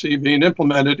policy being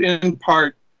implemented in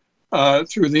part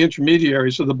through the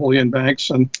intermediaries of the bullion banks.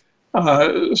 And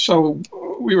so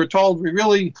we were told we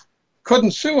really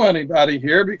couldn't sue anybody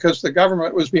here because the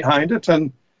government was behind it.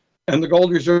 And the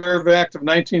Gold Reserve Act of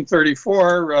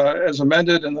 1934, as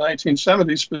amended in the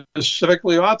 1970s,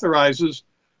 specifically authorizes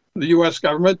the U.S.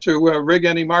 government to rig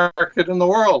any market in the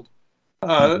world.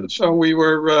 So we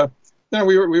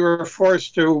were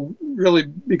forced to really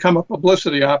become a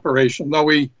publicity operation, though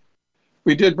we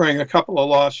did bring a couple of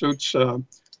lawsuits,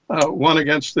 one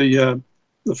against the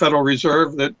Federal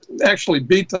Reserve that actually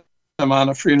beat them on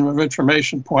a Freedom of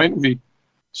Information point. We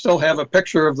still have a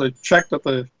picture of the check that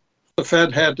the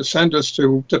Fed had to send us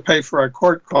to pay for our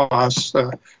court costs,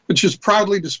 which is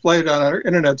proudly displayed on our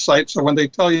internet site. So when they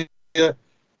tell you,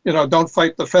 don't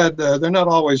fight the Fed, they're not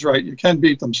always right. You can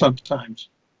beat them sometimes.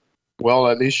 Well,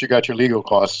 at least you got your legal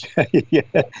costs. Yeah.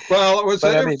 Well, it was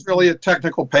really a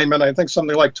technical payment. I think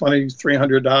something like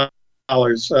 $2,300.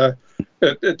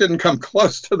 It didn't come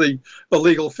close to the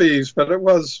legal fees, but it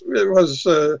was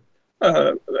a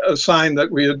sign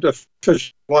that we had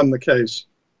officially won the case.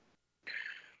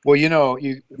 Well,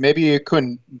 maybe you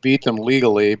couldn't beat them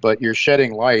legally, but you're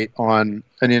shedding light on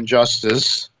an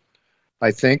injustice,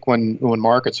 I think, when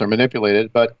markets are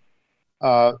manipulated. But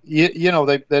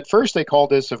at first they called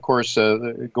this, of course,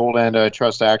 the Gold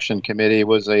Antitrust Action Committee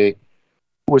was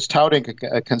touting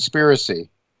a conspiracy,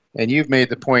 and you've made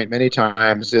the point many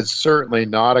times it's certainly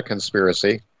not a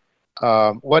conspiracy.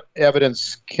 What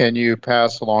evidence can you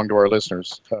pass along to our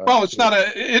listeners? Well,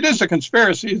 it is a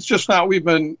conspiracy. It's just not we've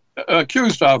been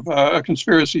accused of a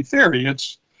conspiracy theory.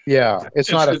 It's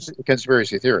not a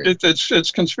conspiracy theory.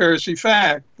 It's conspiracy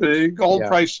fact. The gold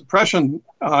price suppression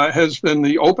has been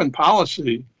the open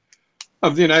policy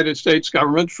of the United States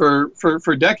government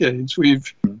for decades.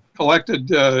 We've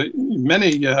collected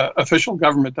many official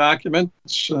government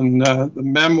documents and the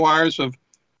memoirs of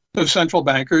central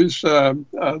bankers,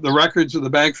 the records of the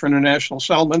Bank for International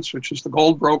Settlements, which is the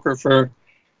gold broker for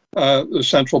the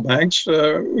central banks.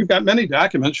 We've got many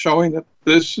documents showing that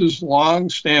this is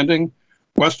long-standing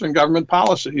Western government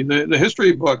policy. The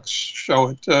history books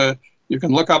show it. You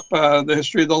can look up the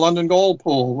history of the London Gold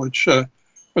Pool, which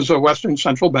was a Western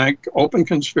central bank open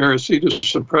conspiracy to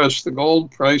suppress the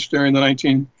gold price during the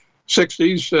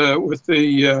 1960s with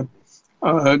the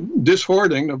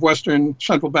dishoarding of Western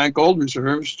central bank gold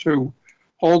reserves to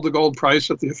hold the gold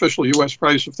price at the official U.S.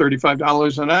 price of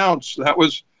 $35 an ounce. That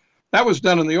was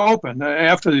done in the open.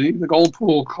 After the gold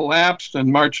pool collapsed in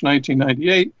March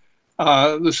 1998,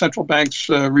 the central banks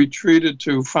retreated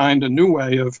to find a new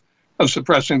way of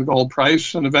suppressing the gold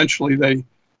price, and eventually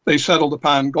they settled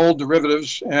upon gold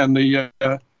derivatives and the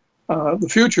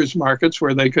futures markets,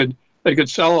 where they could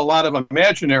sell a lot of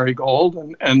imaginary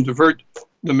gold and divert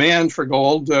demand for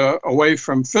gold away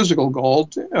from physical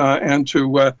gold and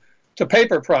to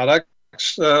paper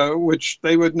products, which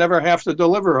they would never have to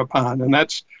deliver upon. And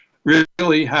that's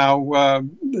really how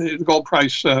the gold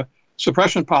price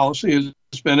suppression policy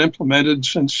has been implemented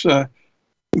since the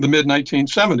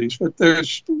mid-1970s. But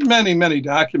there's many, many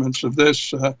documents of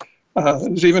this.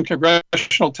 There's even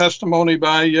congressional testimony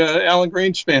by Alan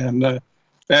Greenspan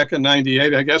back in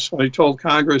 98, I guess, when he told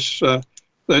Congress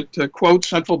that, quote,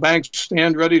 central banks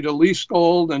stand ready to lease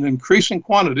gold in increasing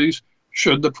quantities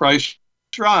should the price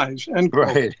rise. And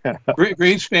right.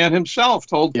 Greenspan himself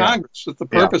told Congress that the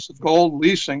purpose of gold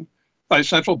leasing by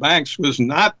central banks was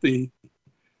not the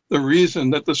reason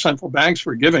that the central banks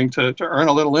were giving to earn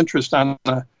a little interest on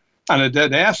a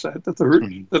dead asset, that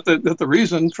the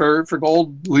reason for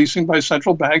gold leasing by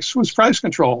central banks was price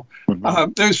control.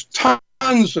 There's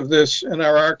tons of this in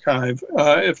our archive.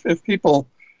 If people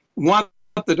want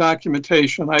the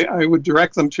documentation, I would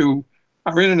direct them to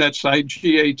our internet site,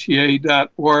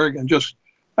 gata.org, and just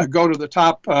go to the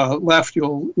top left.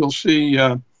 You'll see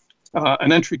an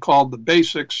entry called The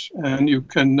Basics, and you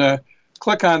can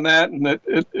click on that, and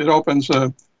it opens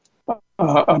a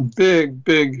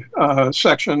big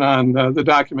section on the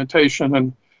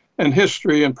documentation and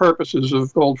history and purposes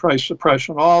of gold price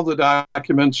suppression. All the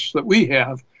documents that we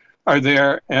have are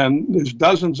there, and there's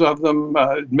dozens of them,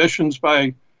 admissions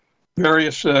by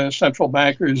various central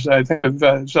bankers. I think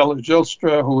of Zeller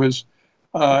Gilstra, who is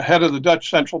head of the Dutch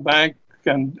Central Bank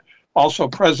and also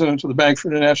president of the Bank for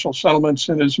International Settlements.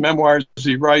 In his memoirs,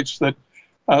 he writes that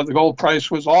the gold price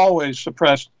was always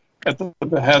suppressed at the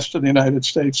behest of the United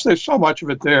States. There's so much of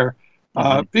it there.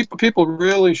 People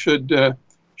really should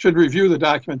review the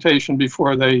documentation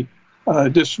before they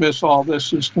dismiss all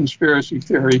this as conspiracy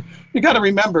theory. You got to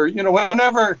remember,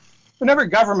 whenever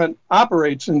government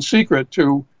operates in secret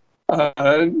to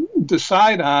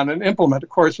decide on and implement a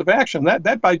course of action,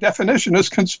 that by definition is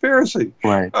conspiracy.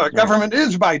 Right. Government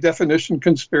is by definition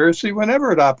conspiracy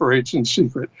whenever it operates in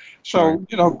secret. So,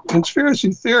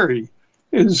 conspiracy theory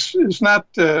is not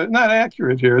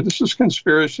accurate here. This is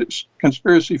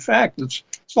conspiracy fact. It's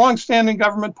longstanding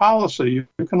government policy.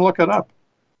 You can look it up.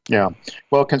 Yeah.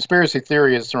 Well, conspiracy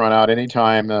theory is thrown out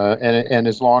anytime, and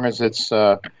as long as it's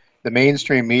the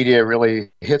mainstream media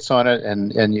really hits on it,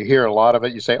 and you hear a lot of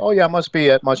it, you say, "Oh yeah,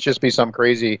 it must just be some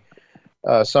crazy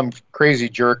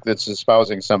jerk that's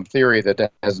espousing some theory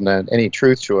that hasn't any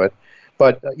truth to it."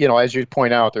 But as you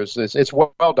point out, it's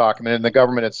well documented, and the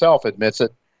government itself admits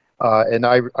it. And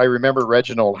I remember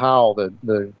Reginald Howell,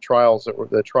 the trial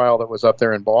that was up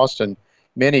there in Boston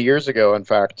many years ago. In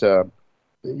fact,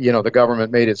 the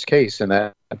government made its case in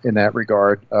that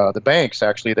regard. The banks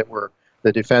actually that were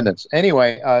the defendants.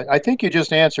 Anyway, I think you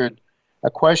just answered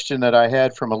a question that I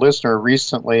had from a listener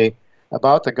recently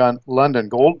about the London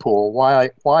gold pool. Why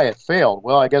it failed?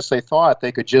 Well, I guess they thought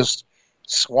they could just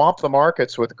swamp the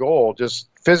markets with gold, just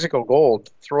physical gold,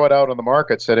 throw it out on the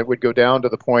markets, and it would go down to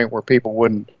the point where people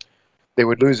would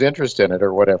lose interest in it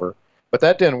or whatever. But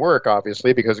that didn't work,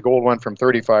 obviously, because gold went from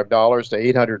 $35 to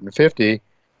 $850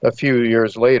 a few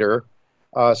years later.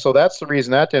 So that's the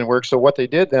reason that didn't work. So what they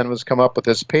did then was come up with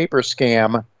this paper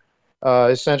scam,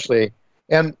 essentially.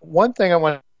 And one thing I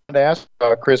wanted to ask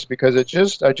Chris, because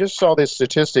I just saw this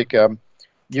statistic.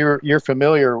 You're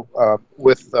familiar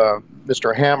with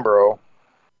Mr. Hambro,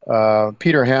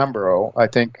 Peter Hambro, I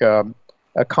think,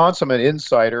 a consummate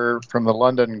insider from the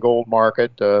London gold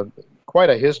market, quite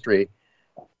a history,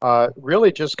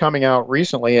 really just coming out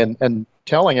recently and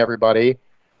telling everybody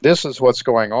this is what's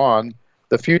going on.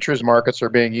 The futures markets are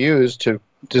being used to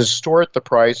distort the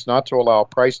price, not to allow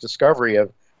price discovery of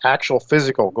actual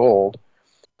physical gold.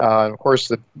 Of course,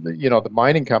 the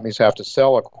mining companies have to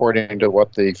sell according to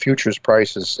what the futures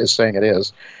price is saying it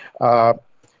is.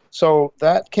 So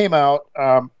that came out,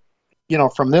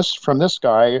 from this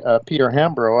guy, Peter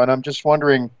Hambro, and I'm just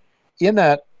wondering, in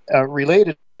that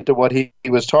related to what he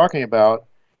was talking about,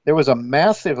 there was a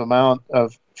massive amount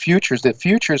of futures. The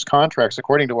futures contracts,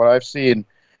 according to what I've seen,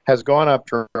 has gone up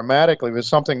dramatically. It was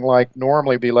something like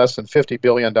normally be less than $50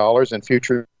 billion in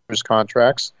futures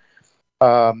contracts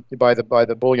by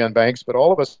the bullion banks, but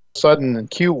all of a sudden in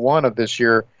Q1 of this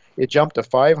year, it jumped to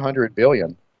 $500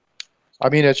 billion. I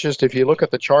mean, it's just, if you look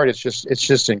at the chart, it's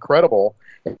just incredible.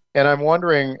 And I'm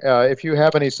wondering if you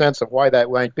have any sense of why that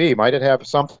might be. Might it have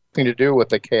something to do with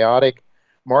the chaotic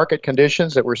market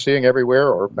conditions that we're seeing everywhere,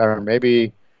 or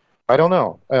maybe, I don't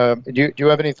know. Do you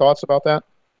have any thoughts about that?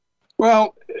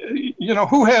 Well,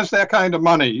 who has that kind of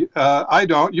money? I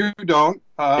don't. You don't.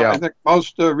 I think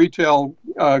most retail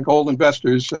gold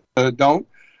investors don't.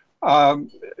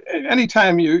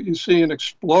 Anytime you see an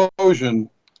explosion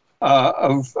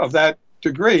of that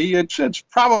degree, it's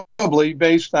probably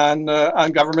based on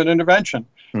government intervention.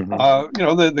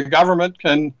 Mm-hmm. The government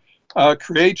can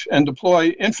create and deploy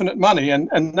infinite money,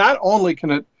 and not only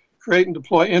can it create and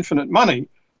deploy infinite money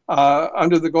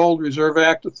under the Gold Reserve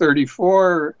Act of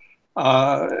 1934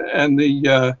 and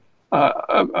the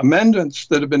amendments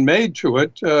that have been made to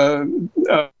it,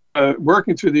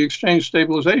 working through the Exchange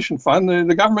Stabilization Fund,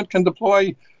 the government can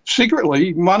deploy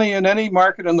secretly money in any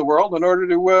market in the world in order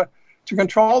to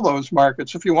control those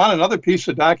markets. If you want another piece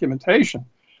of documentation,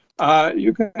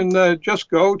 you can just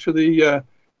go to the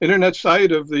internet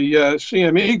site of the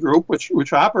CME Group,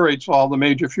 which operates all the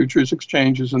major futures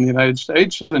exchanges in the United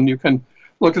States, and you can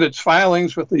look at its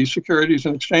filings with the Securities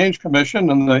and Exchange Commission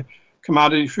and the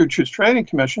Commodity Futures Trading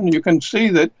Commission. You can see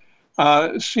that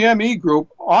CME Group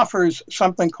offers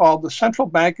something called the Central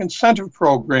Bank Incentive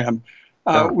Program,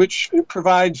 which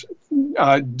provides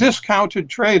discounted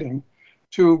trading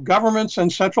to governments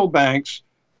and central banks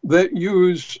that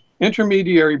use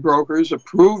intermediary brokers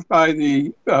approved by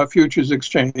the Futures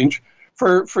Exchange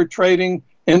for trading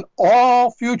in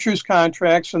all futures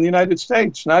contracts in the United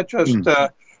States, not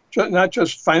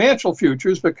just financial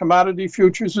futures, but commodity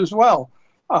futures as well.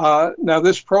 Now,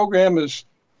 this program is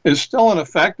still in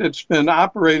effect. It's been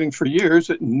operating for years.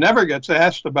 It never gets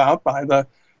asked about by the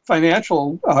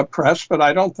financial press, but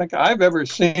I don't think I've ever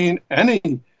seen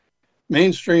any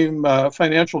mainstream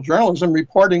financial journalism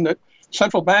reporting that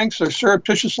central banks are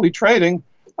surreptitiously trading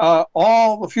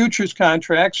all the futures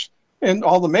contracts and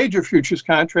all the major futures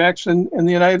contracts in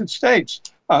the United States.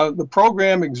 The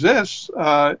program exists.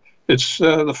 It's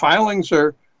the filings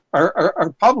are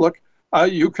public.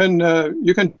 You can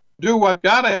do what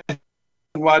GATA and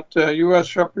what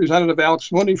U.S. Representative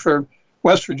Alex Mooney for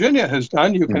West Virginia has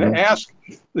done. You can ask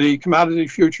the Commodity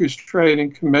Futures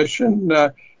Trading Commission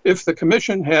if the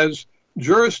commission has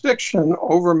jurisdiction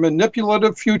over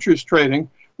manipulative futures trading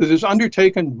that is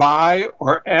undertaken by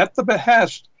or at the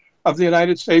behest of the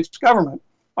United States government,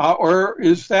 or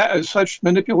is such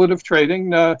manipulative trading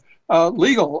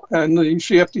legal, and the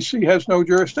CFTC has no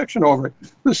jurisdiction over it.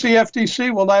 The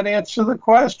CFTC will not answer the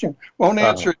question, won't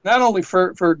answer it not only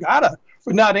for GATA,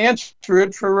 but not answer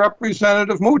it for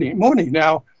Representative Mooney.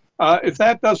 Now, if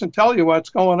that doesn't tell you what's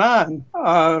going on,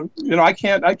 I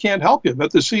can't help you.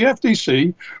 But the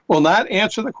CFTC will not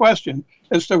answer the question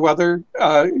as to whether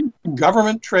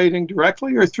government trading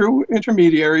directly or through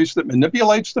intermediaries that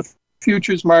manipulates the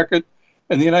futures market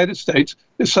in the United States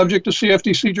is subject to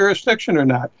CFTC jurisdiction or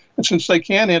not. And since they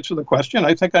can't answer the question,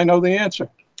 I think I know the answer.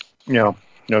 Yeah,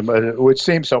 but it would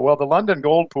seem so. Well, the London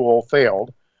Gold Pool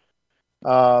failed.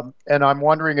 And I'm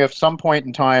wondering if some point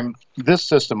in time this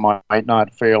system might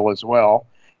not fail as well.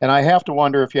 And I have to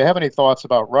wonder if you have any thoughts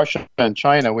about Russia and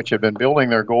China, which have been building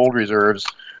their gold reserves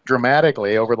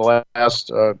dramatically over the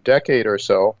last decade or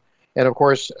so. And of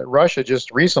course, Russia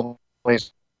just recently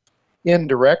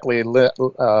indirectly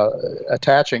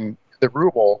attaching the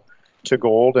ruble to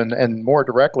gold and more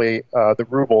directly the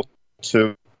ruble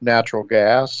to natural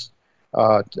gas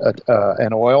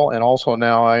and oil, and also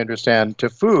now I understand to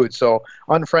food. So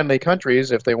unfriendly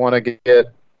countries, if they want to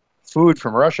get food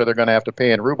from Russia, they're going to have to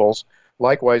pay in rubles.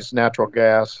 Likewise, natural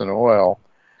gas and oil.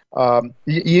 I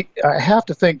have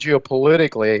to think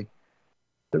geopolitically,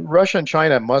 Russia and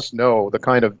China must know the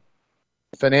kind of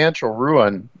financial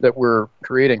ruin that we're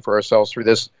creating for ourselves through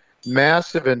this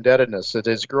massive indebtedness that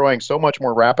is growing so much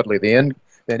more rapidly than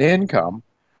income.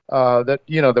 That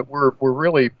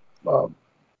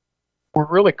we're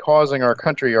really causing our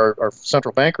country, our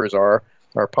central bankers our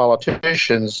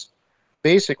politicians,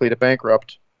 basically to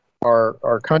bankrupt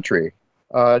our country.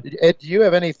 Ed, do you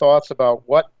have any thoughts about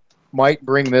what might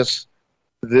bring this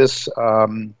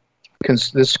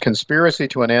conspiracy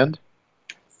to an end?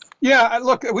 Yeah,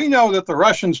 look, we know that the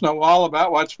Russians know all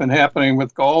about what's been happening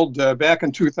with gold. Back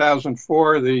in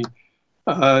 2004, the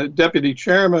deputy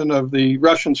chairman of the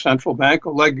Russian Central Bank,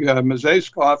 Oleg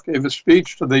Mazayskov, gave a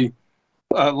speech to the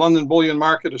London Bullion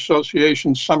Market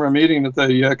Association's summer meeting at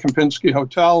the Kempinski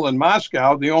Hotel in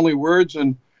Moscow. The only words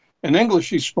in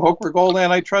English he spoke were Gold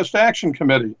Antitrust Action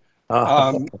Committee.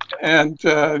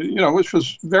 Which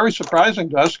was very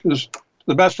surprising to us because, to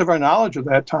the best of our knowledge at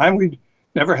that time, we'd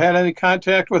never had any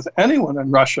contact with anyone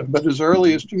in Russia. But as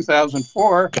early as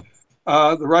 2004,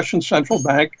 the Russian Central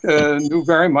Bank knew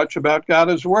very much about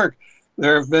GATA's work.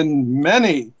 There have been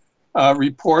many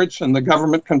reports in the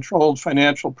government-controlled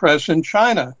financial press in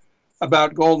China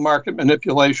about gold market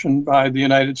manipulation by the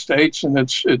United States and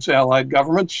its allied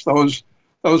governments. Those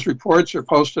reports are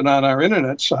posted on our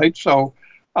internet site. So,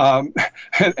 and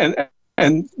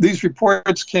these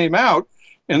reports came out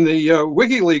in the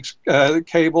WikiLeaks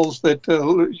cables that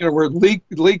were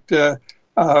leaked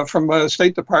from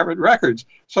State Department records.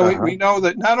 So we know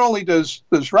that not only does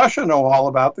Russia know all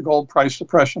about the gold price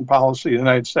suppression policy of the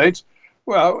United States,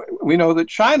 well, we know that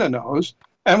China knows,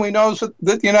 and we know that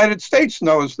the United States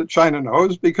knows that China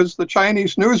knows, because the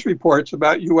Chinese news reports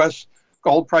about U.S.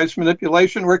 gold price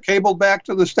manipulation were cabled back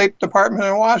to the State Department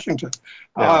in Washington.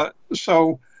 Yeah.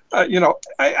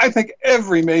 I think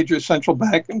every major central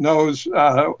bank knows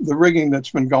the rigging that's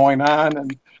been going on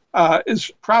and is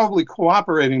probably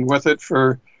cooperating with it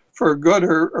for good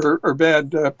or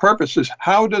bad purposes.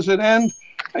 How does it end?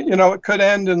 It could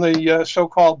end in the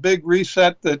so-called big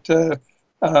reset that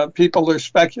people are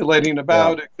speculating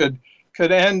about. Yeah. It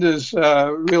could end as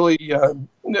really a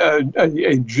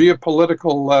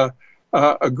geopolitical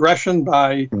aggression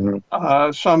by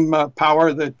some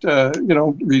power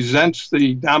that resents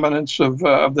the dominance of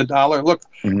the dollar. Look,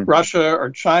 Russia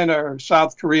or China or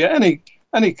South Korea,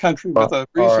 any country with a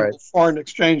reasonable foreign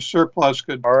exchange surplus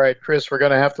could. All right, Chris, we're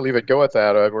going to have to leave it go at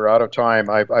that. We're out of time.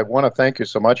 I want to thank you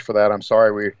so much for that. I'm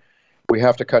sorry we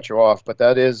have to cut you off, but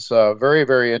that is very,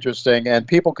 very interesting. And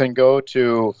people can go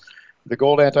to the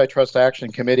Gold Antitrust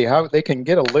Action Committee. How they can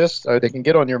get a list? They can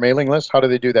get on your mailing list. How do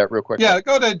they do that, real quick? Yeah,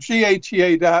 go to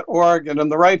gata.org, and in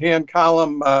the right-hand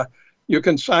column, you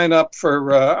can sign up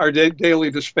for our daily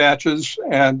dispatches.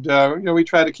 And we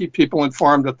try to keep people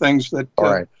informed of things that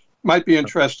might be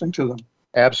interesting to them.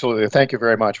 Absolutely. Thank you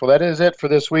very much. Well, that is it for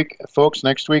this week, folks.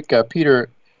 Next week, Peter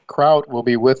Kraut will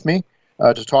be with me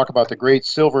to talk about the Great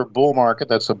Silver Bull Market.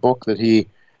 That's a book that he,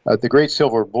 The Great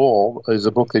Silver Bull is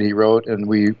a book that he wrote, and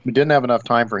we didn't have enough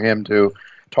time for him to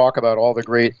talk about all the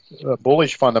great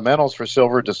bullish fundamentals for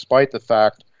silver, despite the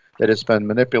fact that it's been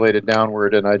manipulated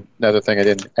downward. And another thing I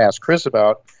didn't ask Chris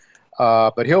about,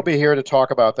 but he'll be here to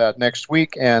talk about that next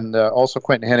week. And also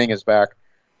Quentin Henning is back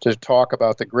to talk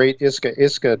about the great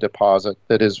Iska deposit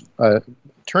that is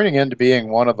turning into being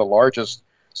one of the largest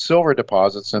silver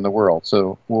deposits in the world.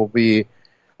 So we'll be,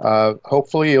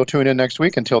 hopefully you'll tune in next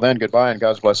week. Until then, goodbye and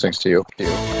God's blessings to you.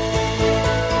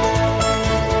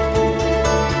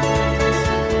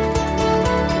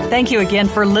 Thank you again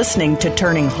for listening to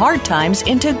Turning Hard Times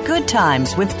into Good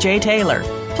Times with Jay Taylor.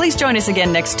 Please join us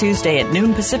again next Tuesday at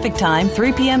noon Pacific Time,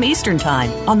 3 p.m. Eastern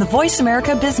Time on the Voice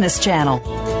America Business Channel.